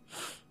 But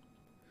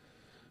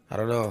I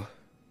don't know.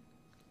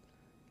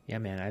 Yeah,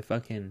 man. I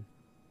feel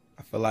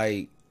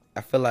like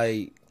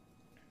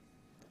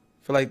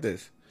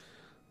this.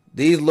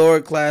 These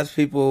lower class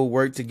people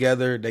work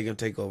together. They can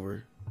take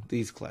over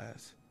these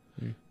class.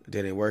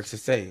 Then it works the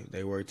same.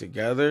 They work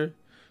together.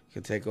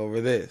 Can take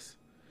over this.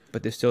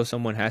 But there's still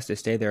someone has to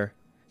stay there.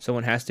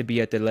 Someone has to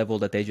be at the level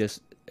that they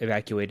just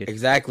evacuated.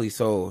 Exactly.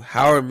 So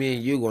how are me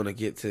and you going to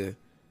get to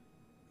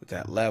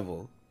that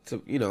level?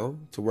 To, you know,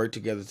 to work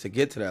together to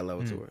get to that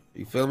level. To work.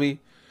 You feel me?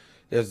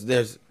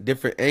 There's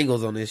different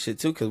angles on this shit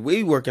too, because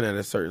we working at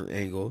a certain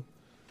angle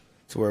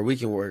to where we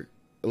can work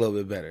a little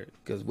bit better,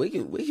 because we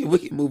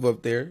can move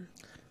up there.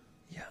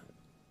 Yeah.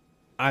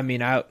 I mean,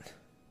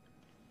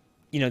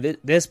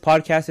 this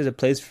podcast is a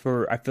place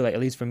for, I feel like, at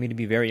least for me to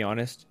be very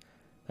honest.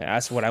 Like,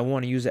 that's what I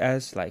want to use it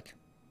as. Like,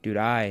 dude,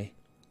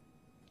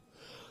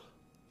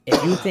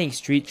 if you think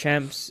Street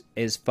Champs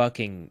is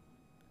fucking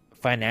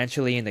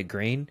financially in the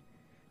green,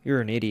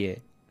 you're an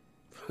idiot.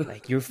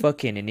 Like, you're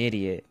fucking an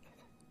idiot.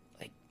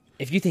 Like,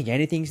 if you think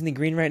anything's in the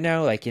green right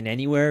now, like in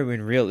anywhere,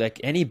 in real, like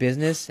any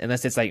business,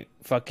 unless it's like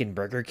fucking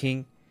Burger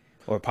King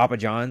or Papa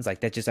John's, like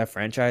that's just a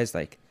franchise,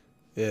 like,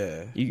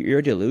 yeah,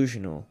 you're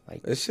delusional.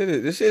 Like, this shit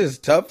is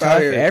tough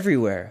out here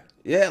everywhere.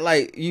 Yeah,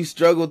 like you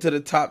struggle to the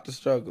top to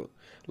struggle.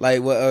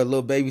 Like what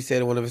Lil Baby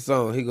said in one of his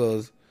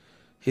songs.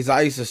 He's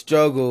I used to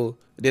struggle,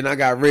 then I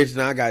got rich,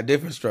 and I got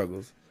different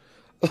struggles.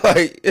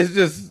 Like, it's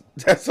just,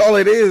 that's all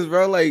it is,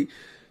 bro. Like,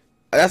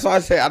 that's why I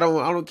say I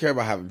don't care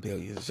about having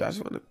billions. I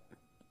just want to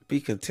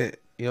be content.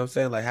 You know what I'm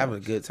saying? Like, having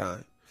a good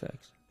time.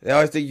 Facts. They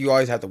always think you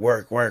always have to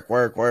work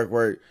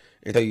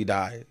until you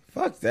die.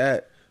 Fuck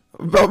that.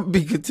 I'm gonna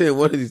be content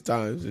one of these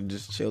times and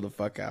just chill the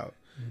fuck out.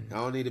 I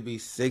don't need to be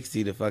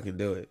 60 to fucking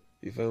do it.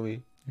 You feel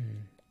me?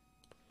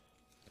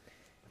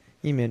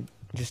 Yeah, man.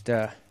 Just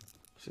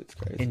shit's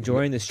crazy.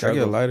 Enjoying the struggle.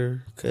 Get a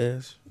lighter,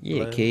 cuz.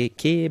 Yeah,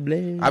 kid,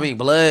 blood. I mean,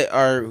 blood,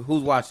 or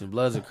who's watching?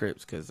 Bloods or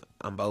Crips? Because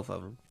I'm both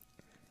of them.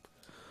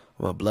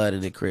 I'm a blood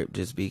in the Crip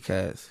just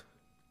because.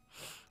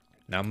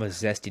 Now I'm a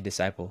zesty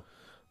disciple.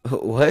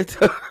 What?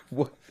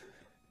 What?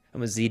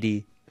 I'm a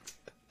ZD.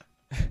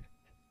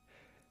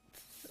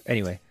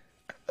 Anyway.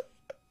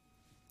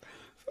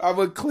 I'm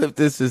gonna clip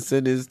this and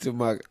send this to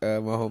my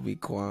homie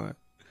Quan.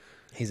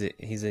 He's a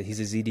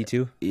ZD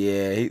too?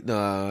 Yeah,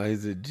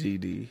 he's a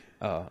GD.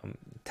 Oh,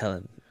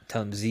 tell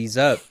him Z's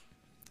up.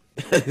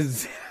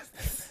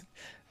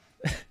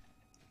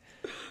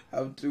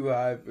 I'm too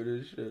high for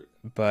this shit.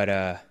 But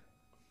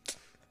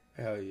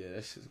hell yeah,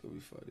 that shit's gonna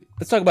be funny.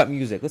 Let's talk about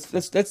music.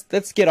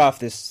 Let's get off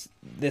this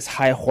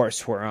high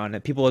horse we're on.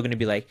 That people are gonna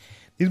be like,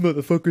 these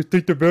motherfuckers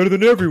think they're better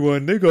than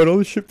everyone. They got all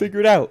this shit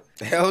figured out.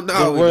 Hell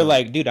no. But we're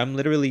like, dude, I'm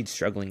literally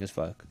struggling as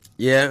fuck.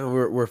 Yeah,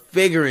 we're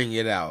figuring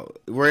it out.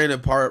 We're in a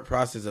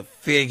process of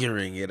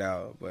figuring it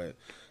out, but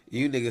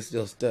you niggas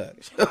still stuck.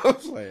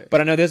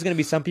 But I know there's gonna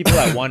be some people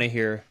that want to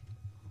hear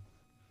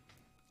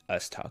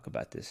us talk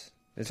about this.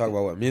 Talk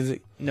about what,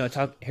 music? No,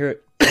 talk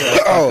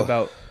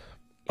about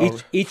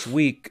each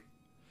week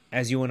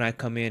as you and I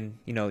come in.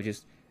 You know,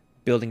 just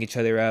building each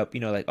other up.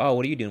 You know, like, oh,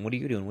 what are you doing? What are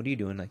you doing? What are you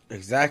doing? Like,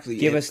 exactly.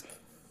 Give us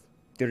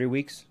 30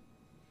 weeks.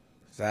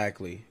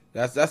 Exactly.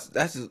 That's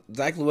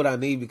exactly what I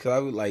need, because I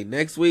would like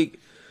next week.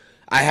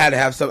 I have to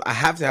have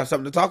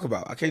something to talk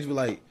about. I can't just be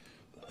like,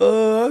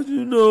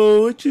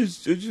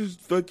 It's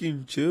just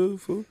fucking chill,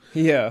 fool.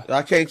 Yeah.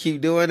 I can't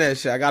keep doing that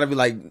shit. I gotta be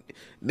like,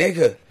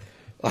 nigga,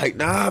 like,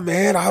 nah,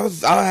 man, I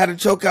had to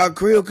choke out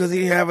Creel because he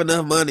didn't have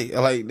enough money.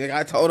 Like, nigga,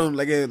 I told him,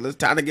 like, hey, it's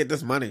time to get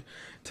this money,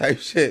 type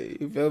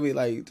shit. You feel me?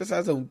 Like, just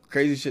have some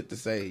crazy shit to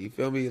say. You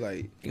feel me?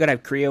 Like, you gotta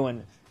have Creo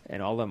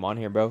and all of them on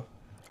here, bro.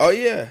 Oh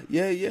yeah.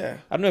 I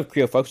don't know if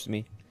Creo fucks with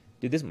me,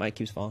 dude. This mic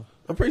keeps falling.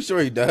 I'm pretty sure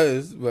he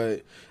does,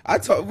 but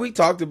we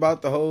talked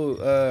about the whole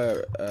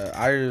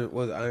Iron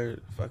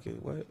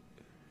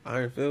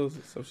Fields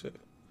or some shit.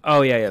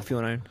 Oh yeah,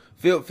 feeling iron.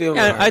 Feel.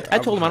 Yeah, I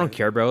told him I don't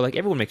care, bro. Like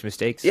everyone makes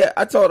mistakes. Yeah,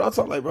 I told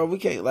like, bro, we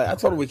can't. Like, I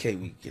told him we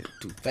can't get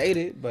too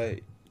faded, but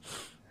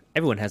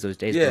everyone has those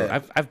days,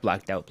 bro. I've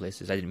blacked out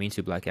places I didn't mean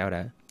to black out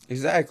at.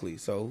 Exactly.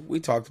 So we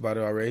talked about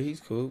it already. He's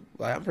cool.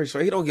 Like, I'm pretty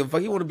sure he don't give a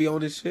fuck. He want to be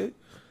on this shit.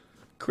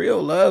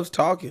 Creo loves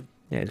talking.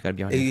 Yeah, he's gotta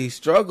be on. He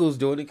struggles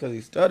doing it because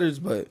he stutters,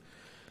 but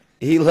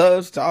he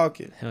loves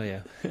talking. Hell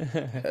yeah.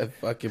 That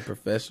fucking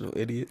professional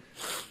idiot.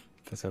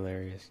 That's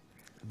hilarious.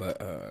 But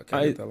can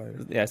I get that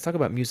later? Yeah, let's talk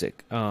about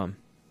music.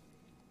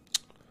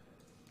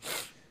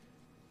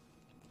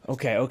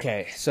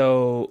 Okay.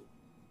 So,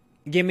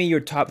 give me your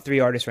top 3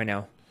 artists right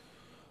now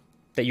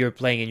that you're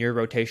playing in your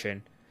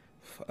rotation.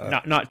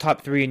 Not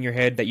top 3 in your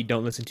head that you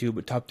don't listen to,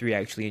 but top 3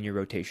 actually in your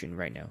rotation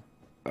right now.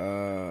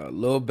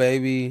 Lil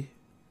Baby,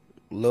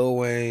 Lil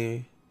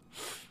Wayne,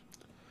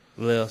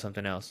 Lil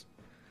something else.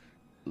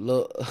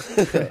 Lil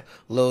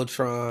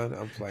Tron.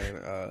 I'm playing.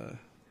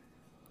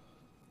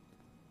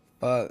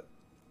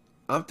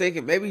 I'm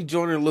thinking maybe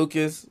Joyner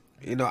Lucas.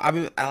 You know,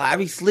 I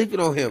be sleeping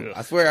on him.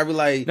 I swear, I be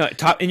like, no,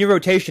 top in your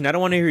rotation. I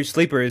don't want to hear your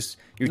sleepers.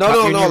 Your no,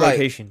 top in your like,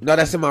 rotation. No,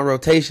 that's in my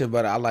rotation.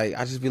 But I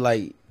just be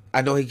like,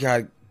 I know he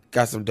got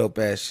some dope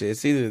ass shit.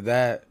 It's either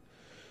that.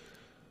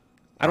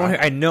 I don't.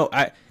 I know.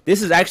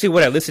 This is actually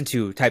what I listen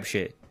to. Type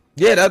shit.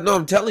 Yeah, no,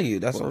 I'm telling you.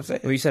 That's what I'm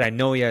saying. Well, you said I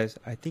know. Yes,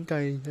 I think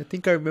I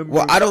remember.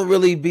 Well, I don't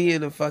really be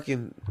into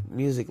fucking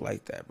music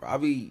like that, bro. I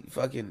be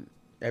fucking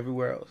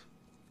everywhere else.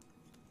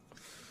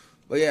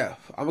 But yeah,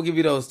 I'm gonna give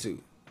you those 2.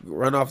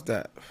 Run off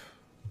that.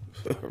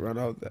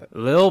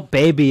 Lil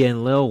Baby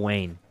and Lil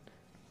Wayne.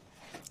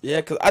 Yeah,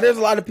 because there's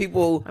a lot of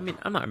people. I mean,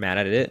 I'm not mad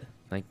at it.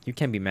 Like, you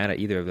can't be mad at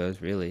either of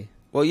those, really.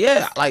 Well,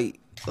 yeah, like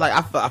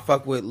I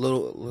fuck with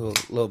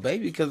Lil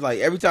Baby because like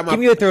every time give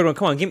me the third one.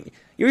 Come on, give me.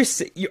 You're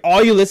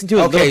all you listen to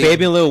is Lil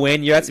Baby and Lil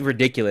Wayne. That's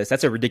ridiculous.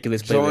 That's a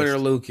ridiculous playlist. Joyner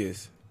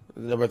Lucas,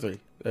 number 3.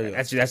 There you go.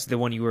 That's the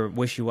one you were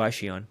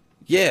wishy-washy on.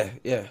 Yeah.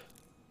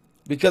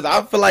 Because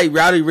I feel like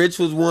Rowdy Rich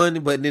was one,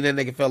 but then that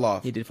nigga fell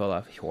off. He did fall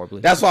off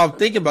horribly. That's why I'm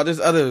thinking about this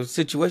other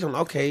situation.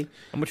 Okay,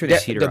 I'm gonna turn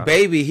this heater off. The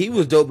Baby, he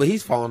was dope, but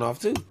he's falling off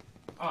too.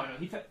 Oh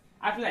no,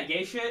 after that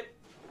gay shit.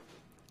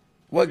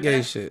 What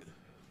gay shit?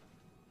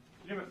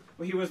 Remember,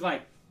 well, he was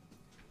like,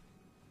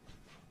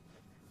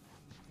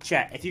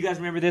 chat. If you guys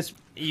remember this,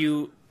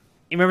 you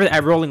remember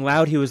at Rolling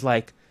Loud, he was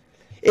like,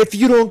 "If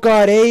you don't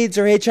got AIDS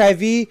or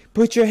HIV,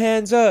 put your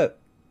hands up."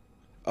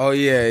 Oh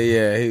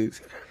yeah.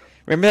 He's.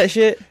 Remember that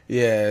shit?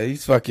 Yeah,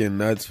 he's fucking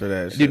nuts for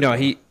that shit. Dude,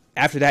 no,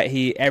 after that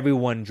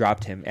everyone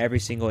dropped him. Every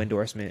single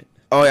endorsement.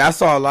 Oh yeah, I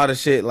saw a lot of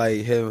shit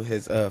like him,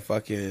 his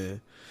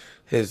fucking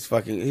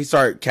he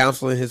started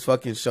canceling his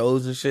fucking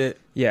shows and shit.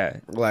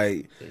 Yeah.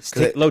 Like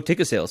low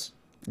ticket sales.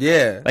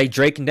 Yeah. Like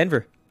Drake in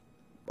Denver.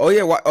 Oh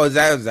yeah, is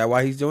that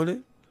why he's doing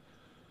it?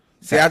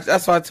 See,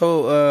 that's why I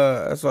told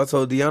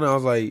Deanna, I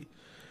was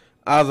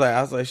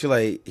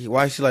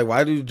like,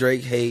 why do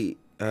Drake hate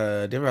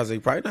Denver? I was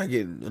like, probably not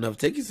getting enough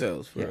ticket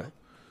sales for it.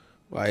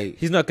 Like,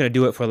 he's not gonna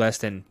do it for less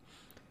than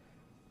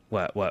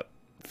what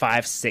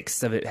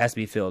 5/6 of it has to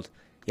be filled.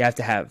 You have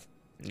to have.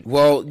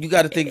 Well, you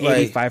got to think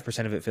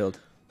 85% of it filled.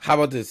 How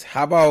about this?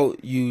 How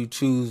about you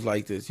choose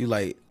like this? You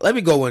like, let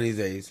me go one of these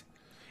days.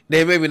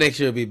 Then maybe next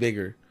year it'll be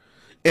bigger.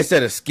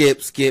 Instead of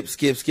skip,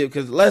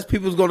 because less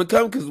people's gonna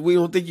come because we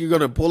don't think you're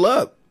gonna pull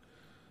up.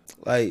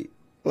 Like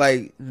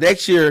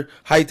next year,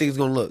 how you think it's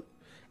gonna look?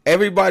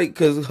 Everybody,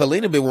 because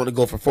Helena been wanting to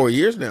go for 4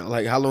 years now.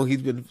 Like, how long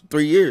he's been?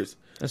 3 years.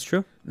 That's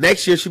true.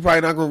 Next year, she probably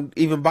not gonna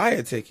even buy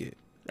a ticket.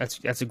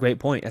 That's a great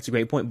point.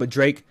 But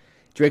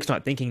Drake's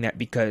not thinking that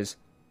because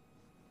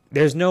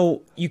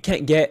you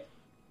can't get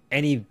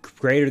any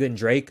greater than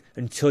Drake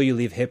until you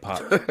leave hip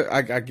hop.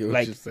 I get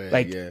what you're saying.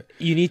 Like, yeah.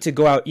 You need to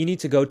go out. You need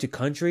to go to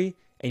country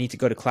and you need to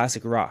go to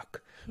classic rock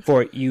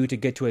for you to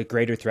get to a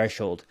greater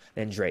threshold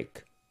than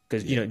Drake.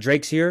 Because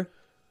Drake's here,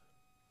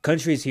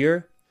 country's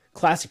here,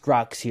 classic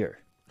rock's here.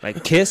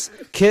 Like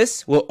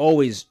Kiss will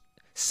always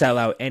sell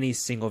out any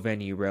single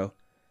venue, bro.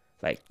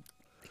 Like,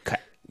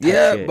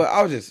 yeah, but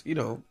I was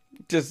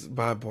just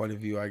my point of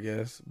view, I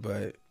guess.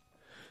 But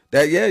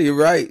you're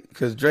right.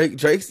 Because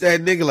Drake's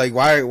that nigga. Like,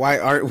 why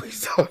aren't we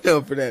selling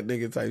out for that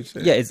nigga type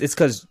shit? Yeah, it's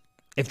because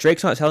if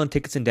Drake's not selling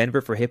tickets in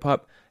Denver for hip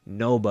hop,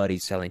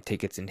 nobody's selling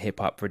tickets in hip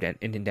hop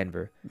in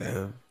Denver.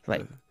 Damn.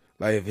 Like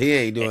if he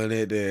ain't doing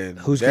it, then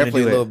who's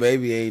definitely gonna do Lil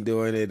Baby ain't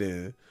doing it,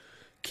 and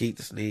Keep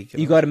the Sneak.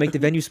 You got to make the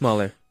venue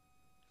smaller,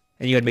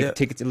 and you got to make the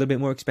tickets a little bit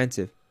more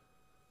expensive,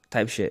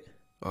 type shit.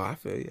 Oh, I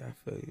feel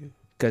you.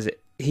 Because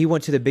he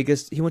went to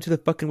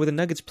the fucking where the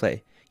Nuggets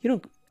play.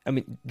 I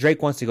mean,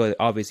 Drake wants to go.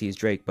 Obviously, he's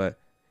Drake, but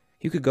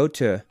you could go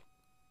to.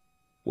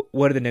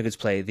 What do the Nuggets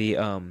play? The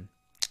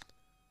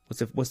what's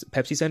the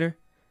Pepsi Center?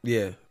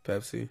 Yeah,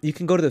 Pepsi. You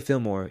can go to the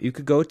Fillmore. You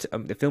could go to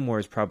the Fillmore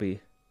is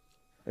probably.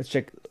 Let's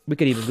check. We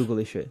could even Google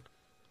this shit.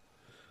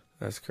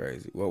 That's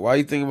crazy. Well, why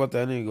you thinking about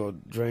that? I need to go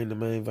drain the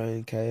main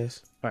vein,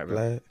 Cass. All right, bro.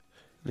 Glad.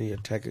 Need to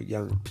attack a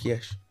young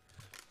Piesh.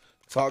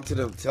 Talk to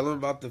them. Tell them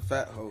about the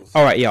fat hoes.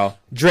 All right, y'all.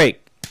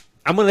 Drake.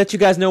 I'm gonna let you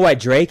guys know why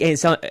Drake ain't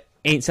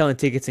selling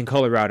tickets in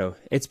Colorado.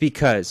 It's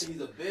because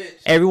He's a bitch.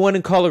 everyone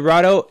in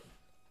Colorado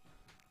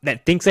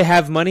that thinks they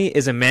have money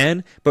is a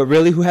man, but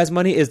really who has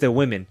money is the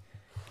women.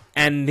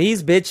 And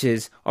these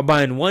bitches are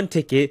buying 1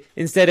 ticket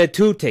instead of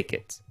 2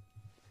 tickets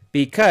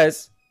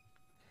because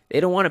they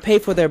don't want to pay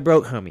for their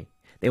broke homie.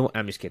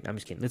 I'm just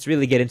kidding. Let's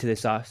really get into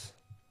this sauce.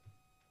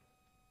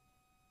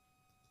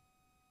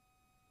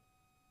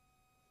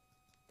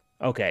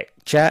 Okay,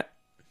 chat.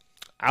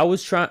 I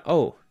was trying.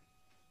 Oh,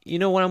 you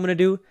know what I'm gonna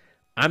do?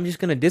 I'm just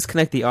gonna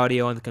disconnect the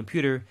audio on the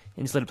computer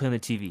and just let it play on the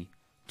TV.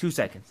 2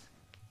 seconds.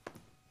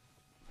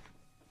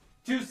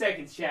 2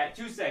 seconds, chat.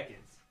 2 seconds.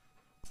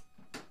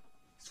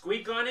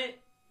 Squeak on it,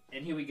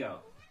 and here we go.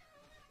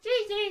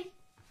 GG.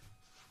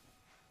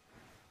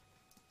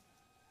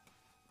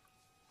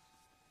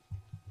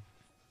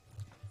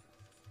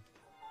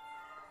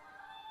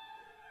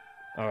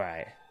 All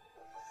right.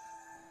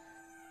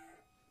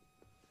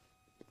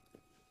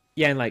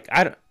 Yeah, and like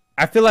I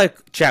feel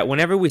like chat.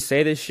 Whenever we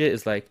say this shit,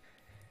 is like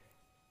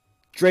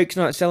Drake's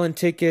not selling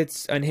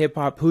tickets in hip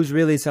hop. Who's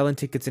really selling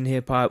tickets in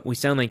hip hop? We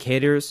sound like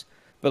haters,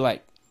 but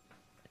like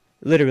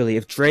literally,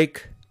 if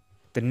Drake,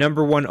 the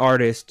 #1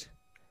 artist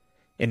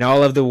in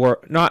all of the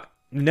world, not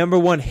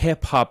 #1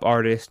 hip hop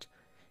artist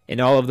in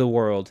all of the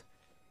world,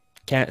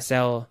 can't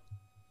sell.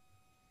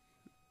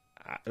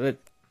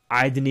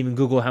 I didn't even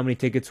Google how many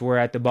tickets were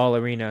at the Ball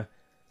Arena.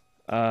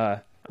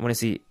 I want to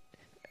see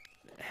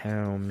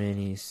how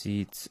many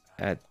seats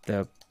at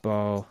the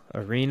Ball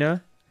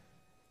Arena.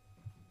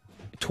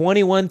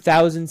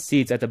 21,000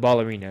 seats at the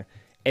Ball Arena.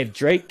 If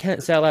Drake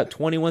can't sell out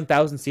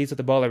 21,000 seats at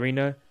the Ball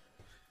Arena,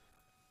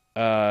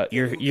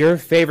 your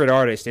favorite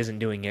artist isn't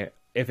doing it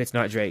if it's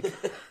not Drake.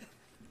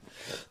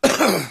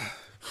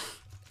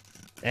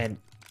 And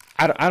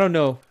I don't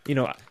know, you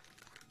know,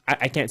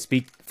 I can't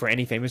speak for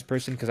any famous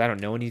person because I don't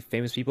know any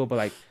famous people, but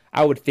like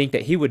I would think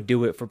that he would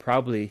do it for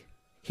probably,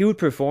 he would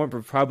perform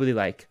for probably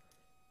like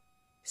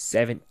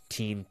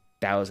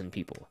 17,000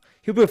 people.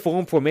 He would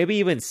perform for maybe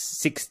even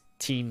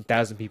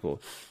 16,000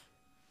 people.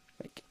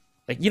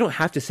 Like you don't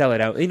have to sell it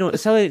out. You know,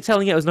 selling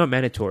it is not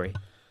mandatory.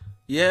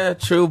 Yeah,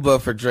 true, but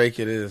for Drake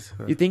it is.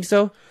 You think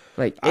so?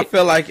 Like I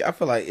feel like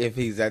if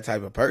he's that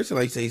type of person,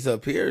 like say he's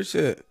up here,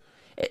 shit.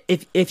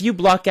 If you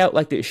block out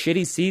like the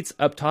shitty seats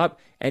up top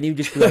and you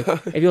just be like,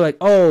 if you're like,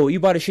 oh, you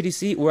bought a shitty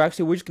seat, we're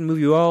just gonna move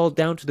you all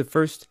down to the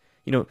first,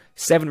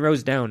 7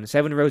 rows down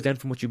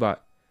from what you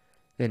bought,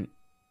 then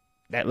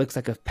that looks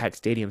like a packed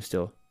stadium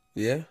still.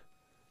 Yeah.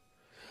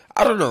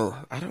 I don't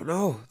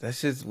know.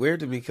 That's just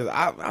weird to me because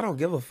I don't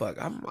give a fuck.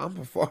 I'm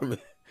performing,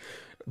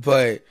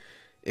 but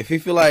if he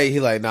feel like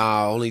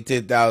nah, only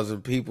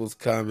 10,000 people's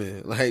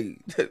coming, like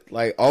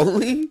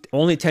only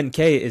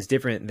 10K is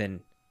different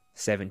than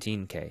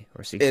 17K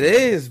or 16K. It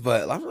is,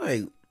 but I'm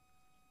like,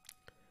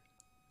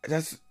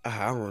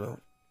 I don't know.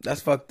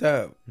 That's fucked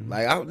up. Mm-hmm.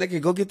 Like they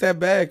could go get that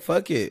bag.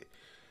 Fuck it,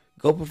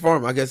 go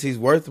perform. I guess he's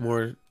worth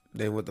more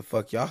than what the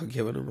fuck y'all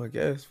giving him. I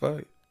guess.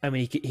 Fuck. I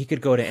mean, he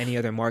could go to any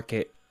other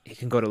market. He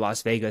can go to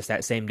Las Vegas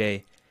that same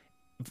day.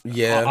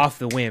 Yeah. Off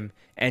the whim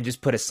and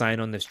just put a sign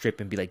on the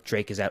strip and be like,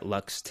 Drake is at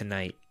Lux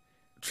tonight.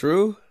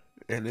 True,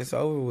 and it's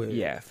over with.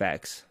 Yeah,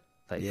 facts.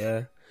 Like,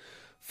 yeah,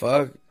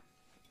 fuck.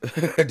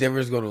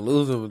 Denver's gonna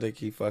lose them if they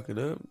keep fucking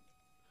up.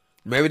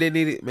 Maybe they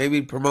need it.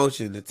 Maybe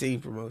promotion,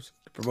 the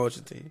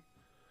promotion team.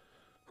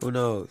 Who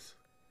knows?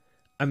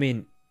 I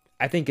mean,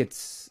 I think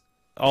it's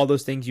all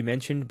those things you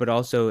mentioned, but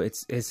also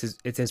it's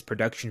his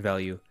production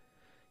value.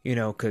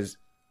 Because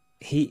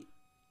he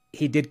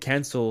did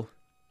cancel.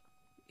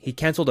 He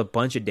canceled a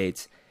bunch of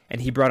dates,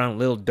 and he brought on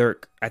Lil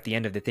Durk at the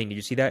end of the thing. Did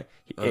you see that?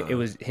 It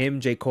was him,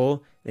 J.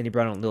 Cole, then he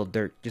brought on Lil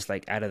Durk just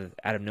like out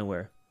of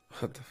nowhere.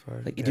 What the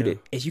fuck? Like, dude,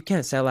 if you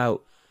can't sell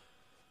out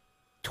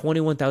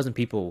 21,000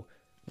 people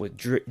with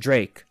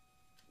Drake,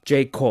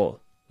 J. Cole,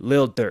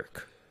 Lil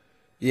Durk,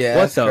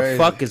 what the crazy.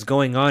 Fuck is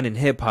going on in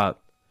hip hop?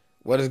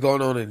 What is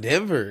going on in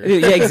Denver?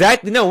 Yeah,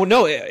 exactly. No,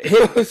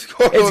 it's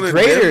greater.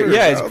 Denver,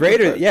 yeah, it's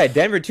greater. Yeah,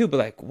 Denver too. But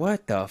like,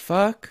 what the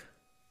fuck?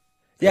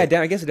 Yeah,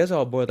 I guess it does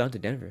all boil down to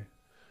Denver.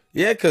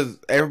 Yeah, because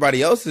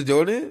everybody else is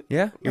doing it.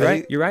 Yeah, you're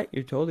right. You're right.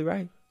 You're totally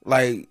right.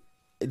 Like,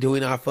 do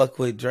we not fuck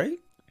with Drake?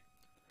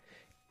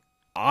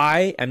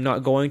 I am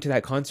not going to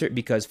that concert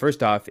because,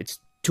 first off, it's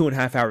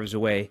 2.5 hours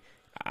away.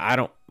 I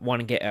don't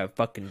want to get a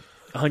fucking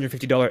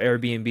 $150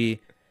 Airbnb,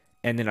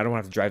 and then I don't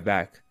want to have to drive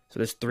back. So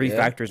there's 3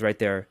 factors right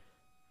there.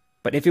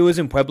 But if it was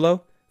in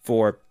Pueblo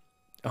for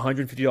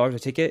 $150 a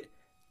ticket,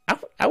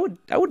 I would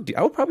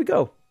probably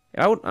go.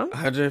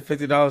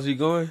 $150 you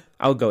going?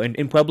 I would go.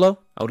 In Pueblo,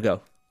 I would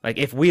go. Like,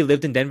 if we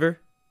lived in Denver,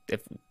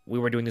 if we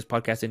were doing this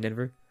podcast in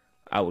Denver,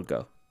 I would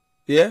go.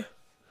 Yeah.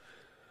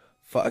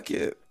 Fuck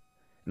it.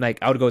 Like,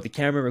 I would go with the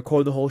camera,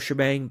 record the whole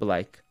shebang, but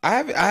like,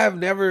 I have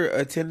never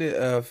attended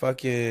a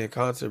fucking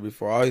concert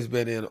before. Always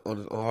been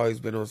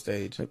on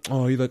stage. like,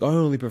 oh, you like, I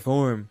only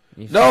perform.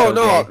 No,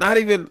 not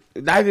even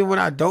when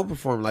I don't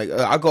perform. Like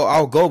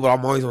I'll go, but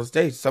I'm always on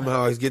stage. Somehow I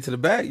always get to the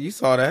back. You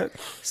saw that.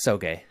 So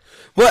gay.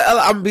 Well,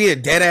 I'm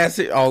being dead ass.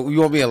 Oh, you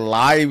want me to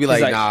lie and be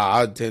like, nah,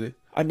 I attended.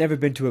 I've never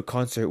been to a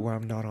concert where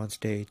I'm not on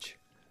stage.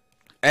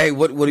 Hey,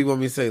 what do you want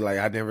me to say? Like,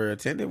 I never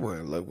attended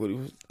one. Like,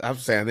 I'm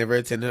saying I never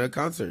attended a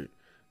concert.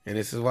 And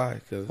this is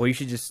why. Well, you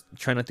should just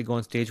try not to go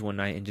on stage one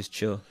night and just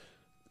chill.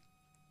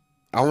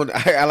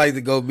 I like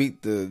to go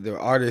meet the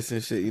artists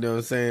and shit. You know what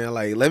I'm saying?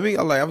 Like,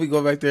 I'll be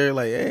going back there.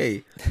 Like,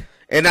 hey,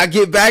 and I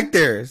get back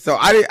there. So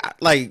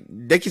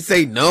they can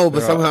say no,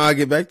 but somehow I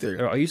get back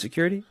there. Are you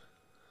security?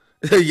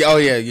 Oh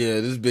yeah.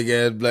 This big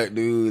ass black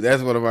dude.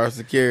 That's one of our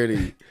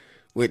security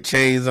with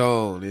chains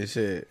on and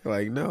shit.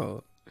 Like,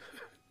 no,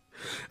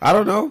 I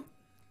don't know.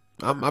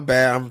 My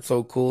bad. I'm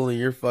so cool and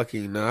you're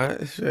fucking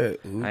not.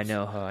 Shit. Oops. I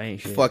know, huh? I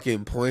ain't shit.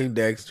 Fucking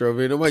Poindexter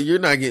over here. I'm like, you're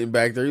not getting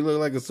back there. You look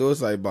like a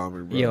suicide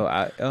bomber, bro. Yo,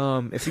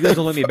 if you guys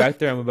don't let me back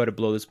there, I'm about to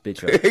blow this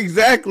bitch up.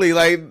 Exactly.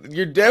 Like,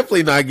 you're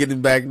definitely not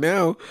getting back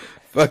now.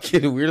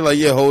 Fucking we're like,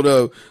 yeah, hold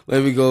up.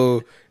 Let me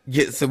go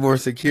get some more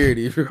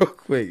security real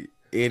quick,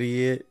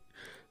 idiot.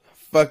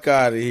 Fuck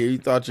out of here. You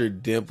thought your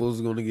dimples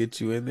was gonna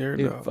get you in there?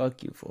 Dude, no.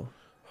 fuck you, fool.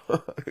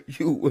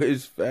 You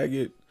wish,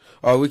 faggot.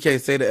 Oh, we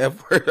can't say the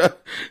F word.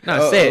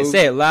 No,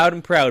 say it loud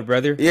and proud,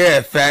 brother.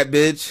 Yeah, fat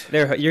bitch.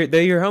 They're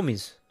your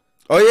homies.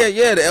 Oh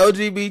yeah, the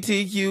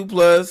LGBTQ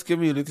plus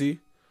community.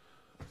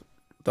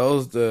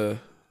 Those the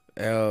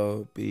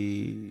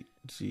LBGT.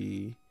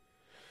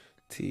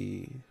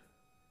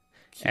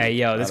 Hey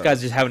yo, this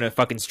guy's just having a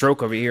fucking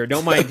stroke over here.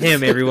 Don't mind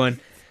him, everyone.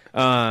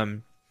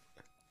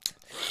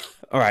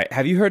 All right,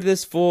 have you heard of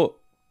this fool?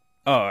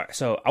 Oh,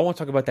 so I want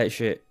to talk about that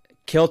shit.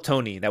 Kill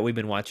Tony that we've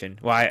been watching.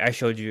 Well, I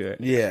showed you.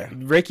 Yeah.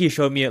 Ricky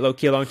showed me it low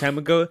key a long time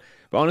ago.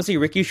 But honestly,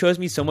 Ricky shows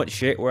me so much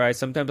shit where I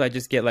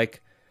just get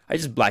like, I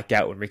just black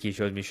out when Ricky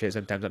shows me shit.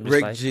 Sometimes I'm just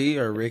Rick like, G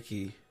or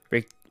Ricky?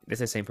 Rick, that's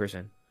the same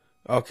person.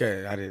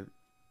 Okay, I didn't.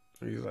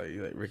 You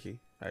like Ricky?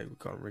 I would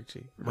call him Rick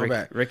G. My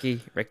bad. Rick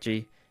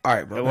G. All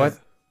right, my what?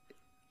 bad.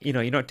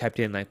 You're not tapped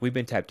in. Like, we've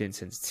been tapped in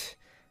since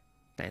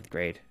 9th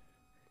grade.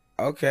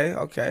 Okay.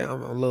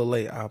 I'm a little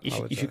late. I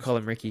apologize. You should call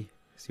him Ricky.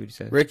 See what he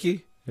says.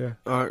 Ricky? Yeah.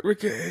 All right,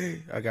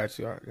 Ricky. I got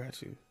you.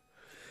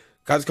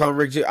 I was calling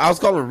Rick G. I was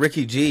calling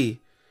Ricky G.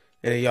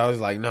 And then y'all was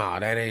like, nah,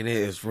 that ain't it.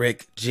 It's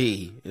Rick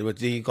G. But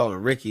then you call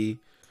him Ricky.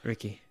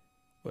 Ricky.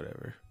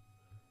 Whatever.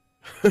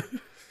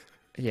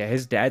 Yeah,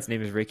 his dad's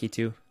name is Ricky,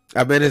 too.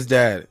 I met his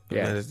dad.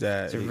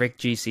 It's Rick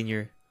G.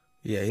 Sr.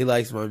 Yeah, he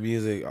likes my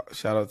music.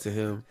 Shout out to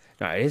him.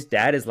 No, his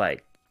dad is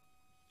like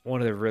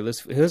one of the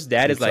realest. His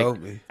dad is like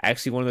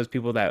actually one of those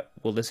people that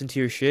will listen to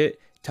your shit,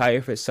 tell you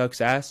if it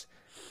sucks ass,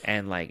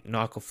 and like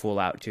knock a fool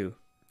out too.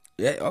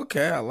 Yeah,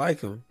 okay, I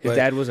like him. His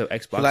dad was an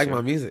Xboxer. He liked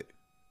my music.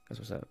 That's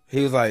what's up.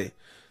 He was like,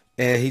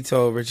 and he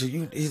told Richard,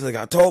 he's like,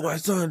 I told my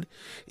son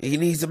he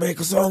needs to make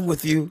a song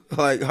with you.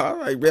 Like, all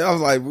right, man. I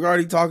was like, we're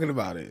already talking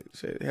about it.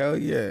 Shit, hell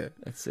yeah.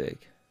 That's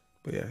sick.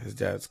 But yeah, his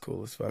dad's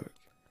cool as fuck.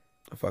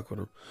 I fuck with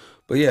him.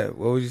 But yeah,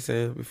 what was you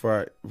saying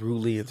before I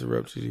rudely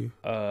interrupted you?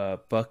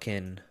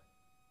 Bucking.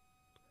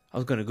 I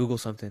was gonna Google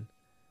something.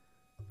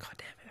 God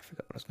damn it, I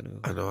forgot what I was gonna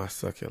Google. I know I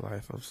suck at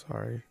life. I'm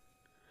sorry.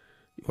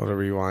 You want to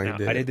rewind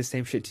it? I did the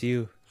same shit to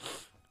you.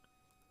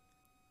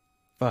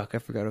 Fuck, I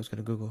forgot what I was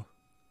gonna Google.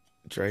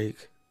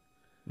 Drake.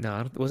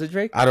 No, was it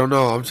Drake? I don't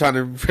know. I'm trying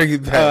to bring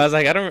it back. Oh, I was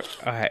like, I don't.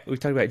 All right, we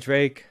talked about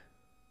Drake.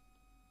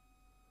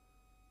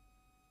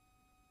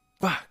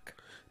 Fuck.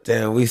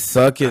 Damn, we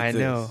suck at this. I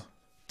know.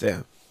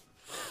 Damn.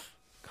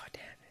 God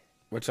damn it.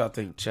 What y'all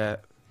think,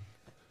 chat?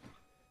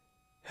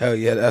 Hell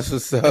yeah, that's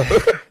what's up.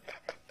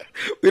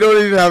 We don't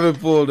even have it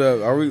pulled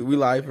up. Are we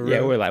live for real?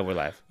 Yeah, we're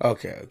live.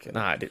 Okay.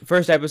 Nah,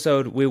 first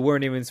episode, we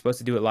weren't even supposed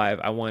to do it live.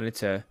 I wanted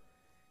to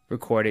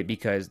record it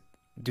because,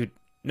 dude,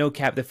 no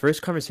cap, the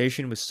first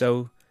conversation was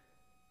so,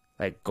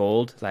 like,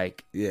 gold.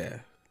 Like, yeah.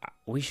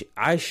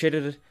 I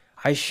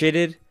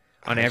shitted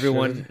on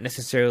everyone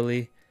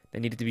necessarily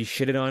that needed to be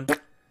shitted on.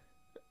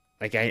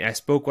 Like, I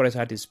spoke what I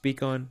had to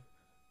speak on.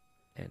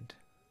 And,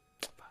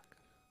 fuck.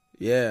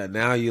 Yeah,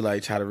 now you,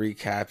 like, try to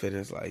recap it.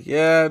 It's like,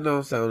 yeah,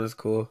 no, sound is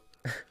cool.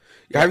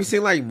 Have you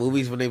seen like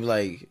movies when they be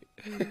like,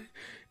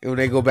 when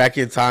they go back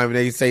in time and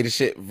they say the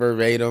shit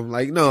verbatim?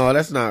 Like, no,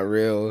 that's not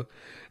real.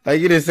 Like,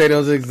 you didn't say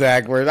those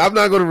exact words. I'm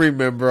not gonna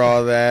remember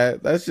all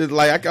that. That's just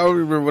like I can't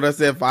remember what I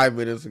said 5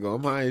 minutes ago.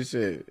 I'm high as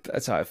shit.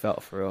 That's how I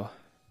felt for real.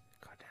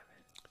 God damn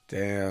it.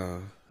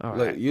 Damn. All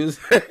Look, right.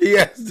 he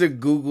has to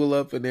Google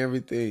up and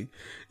everything.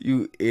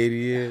 You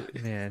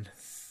idiot. Man.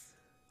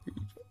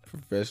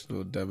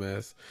 Professional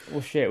dumbass.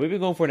 Well, shit. We've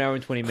been going for an hour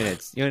and 20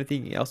 minutes. You know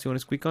anything else you want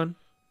to squeak on?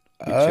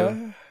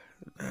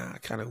 Nah, I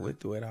kind of went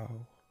through it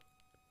all.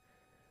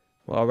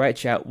 Well, all right,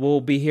 chat.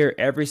 We'll be here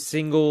every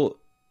single,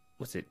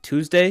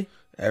 Tuesday?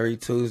 Every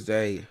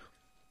Tuesday.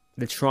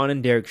 The Tron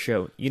and Deryk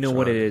show. You know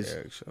what it is.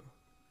 Deryk show.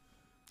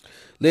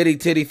 Liddy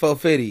Titty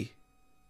 450.